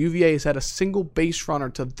coach, UVA has had a single base runner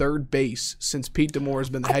to third base since Pete DeMore has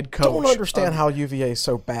been the head coach. I don't understand how UVA is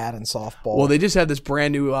so bad in softball. Well, they just had this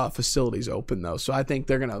brand new facilities open though, so I think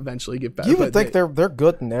they're going to eventually get better. You would think they're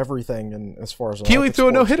good in everything, and as far as Keeley threw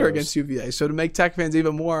a no-hitter goes. against UVA, so to make Tech fans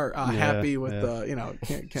even more happy with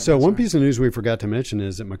can't So one piece of news we forgot to mention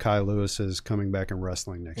is that Mekhi Lewis is coming back in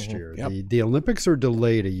wrestling next year. Yep. The Olympics are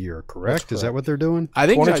delayed a year, correct? Is that what they're doing? I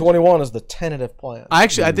think 2021 is the tentative plan. I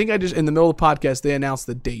think I just in the middle of the podcast they announced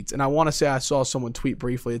the dates, and I want to say I saw someone tweet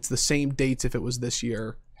briefly. It's the same dates if it was this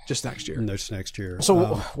year, just next year. Next year.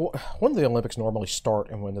 So when do the Olympics normally start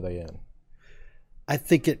and when do they end? I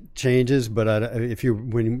think it changes, but if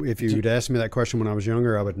you'd asked me that question when I was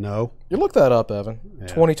younger, I would know. You look that up, Evan. Yeah.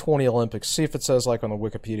 2020 Olympics. See if it says like on the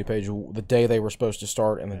Wikipedia page the day they were supposed to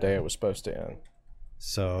start and the day it was supposed to end.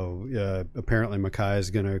 So apparently Mekhi is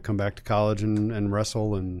going to come back to college and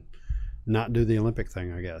wrestle and not do the Olympic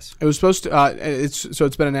thing, I guess. It was supposed to. It's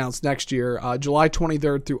been announced next year, July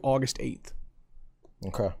 23rd through August 8th.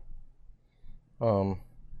 Okay.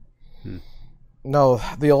 No,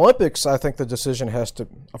 the Olympics. I think the decision has to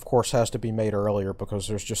be made earlier because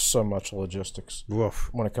there's just so much logistics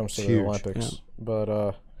when it comes to the Olympics. Yeah.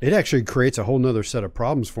 But it actually creates a whole nother set of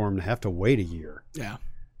problems for them to have to wait a year. Yeah.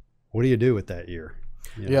 What do you do with that year?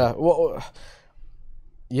 Yeah. Well.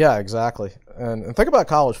 Yeah, exactly. And think about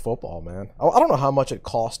college football, man. I don't know how much it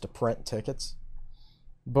costs to print tickets,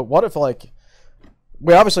 but what if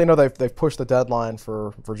we obviously know they've pushed the deadline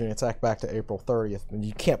for Virginia Tech back to April 30th, and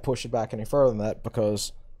you can't push it back any further than that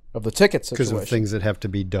because of the ticket situation. Because of things that have to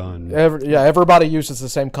be done. Everybody uses the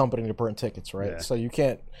same company to print tickets, right? Yeah. So you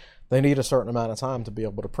can't. They need a certain amount of time to be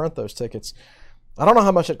able to print those tickets. I don't know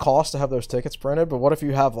how much it costs to have those tickets printed, but what if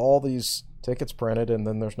you have all these tickets printed and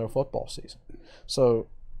then there's no football season? So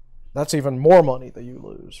that's even more money that you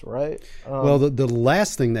lose, right? Well, the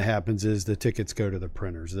last thing that happens is the tickets go to the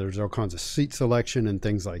printers. There's all kinds of seat selection and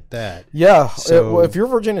things like that. Yeah. So, if you're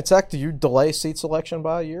Virginia Tech, do you delay seat selection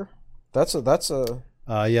by a year? That's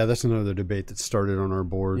another debate that started on our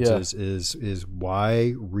boards. Yeah. Is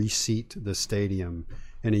why reseat the stadium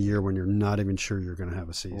in a year when you're not even sure you're going to have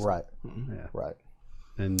a season? Right. Yeah. Right.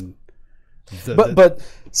 And but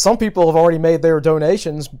some people have already made their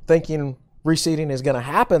donations thinking reseeding is going to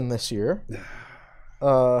happen this year.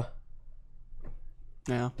 Yeah.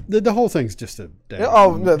 The whole thing's just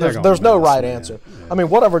there's no right answer. Yeah. I mean,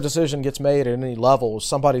 whatever decision gets made at any level,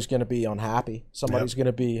 somebody's going to be unhappy. Somebody's going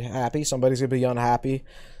to be happy. Somebody's going to be unhappy.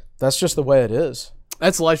 That's just the way it is.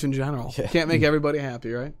 That's life in general. You can't make everybody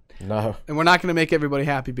happy, right? No. And we're not going to make everybody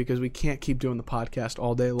happy because we can't keep doing the podcast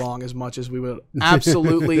all day long as much as we would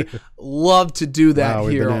absolutely love to do that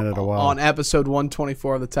here on episode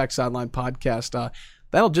 124 of the Tech Sideline podcast.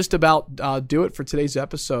 That'll just about do it for today's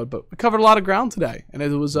episode. But we covered a lot of ground today, and it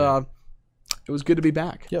was good to be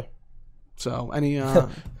back. Yeah. So any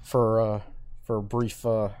for a brief,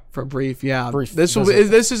 yeah. Brief this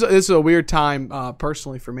is a weird time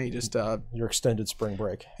personally for me. Just your extended spring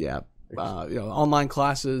break. Yeah. Online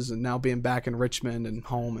classes and now being back in Richmond and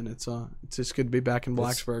home, and it's just good to be back in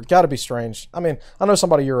Blacksburg. It's got to be strange. I mean, I know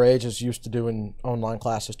somebody your age is used to doing online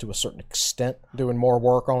classes to a certain extent, doing more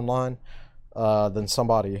work online than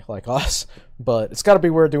somebody like us, but it's got to be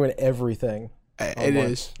weird doing everything. It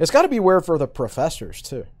is. It's got to be weird for the professors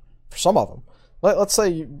too. For some of them, let's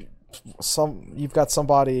say you've got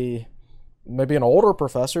somebody, maybe an older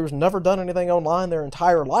professor who's never done anything online their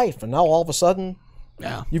entire life, and now all of a sudden.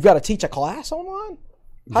 Yeah, you've got to teach a class online.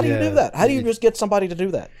 How do you do that? How do you just get somebody to do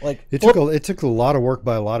that? Like it took a lot of work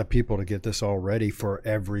by a lot of people to get this all ready for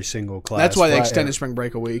every single class. That's why they extended spring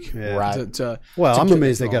break a week. Yeah. Right. I'm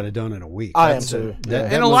amazed they got it done in a week. I am too.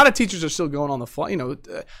 And a lot of teachers are still going on the fly.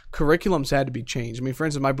 Curriculums had to be changed. I mean, for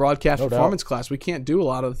instance, my broadcast performance class, we can't do a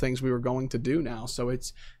lot of the things we were going to do now. So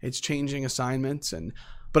it's changing assignments and.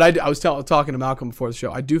 But I was talking to Malcolm before the show.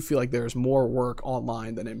 I do feel like there's more work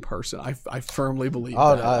online than in person. I firmly believe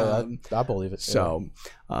that. I believe it. So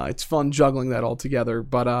it's fun juggling that all together.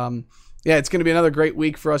 But it's going to be another great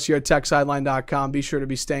week for us here at TechSideline.com. Be sure to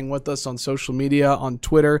be staying with us on social media, on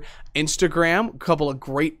Twitter, Instagram. A couple of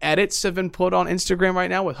great edits have been put on Instagram right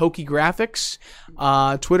now with Hokey Graphics.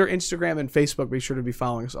 Twitter, Instagram, and Facebook. Be sure to be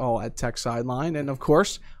following us all at TechSideline. And, of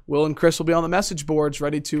course, Will and Chris will be on the message boards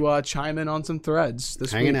ready to chime in on some threads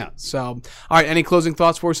this week. Hanging out. So, all right, any closing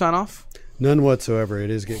thoughts before we sign off? None whatsoever. It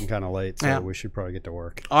is getting kind of late, so we should probably get to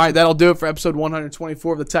work. All right, that'll do it for episode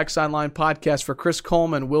 124 of the Tech Sideline podcast. For Chris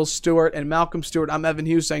Coleman, Will Stewart, and Malcolm Stewart, I'm Evan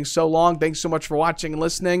Hughes saying so long. Thanks so much for watching and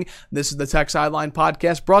listening. This is the Tech Sideline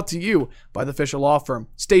podcast brought to you by the Fisher Law Firm.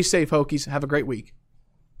 Stay safe, Hokies. Have a great week.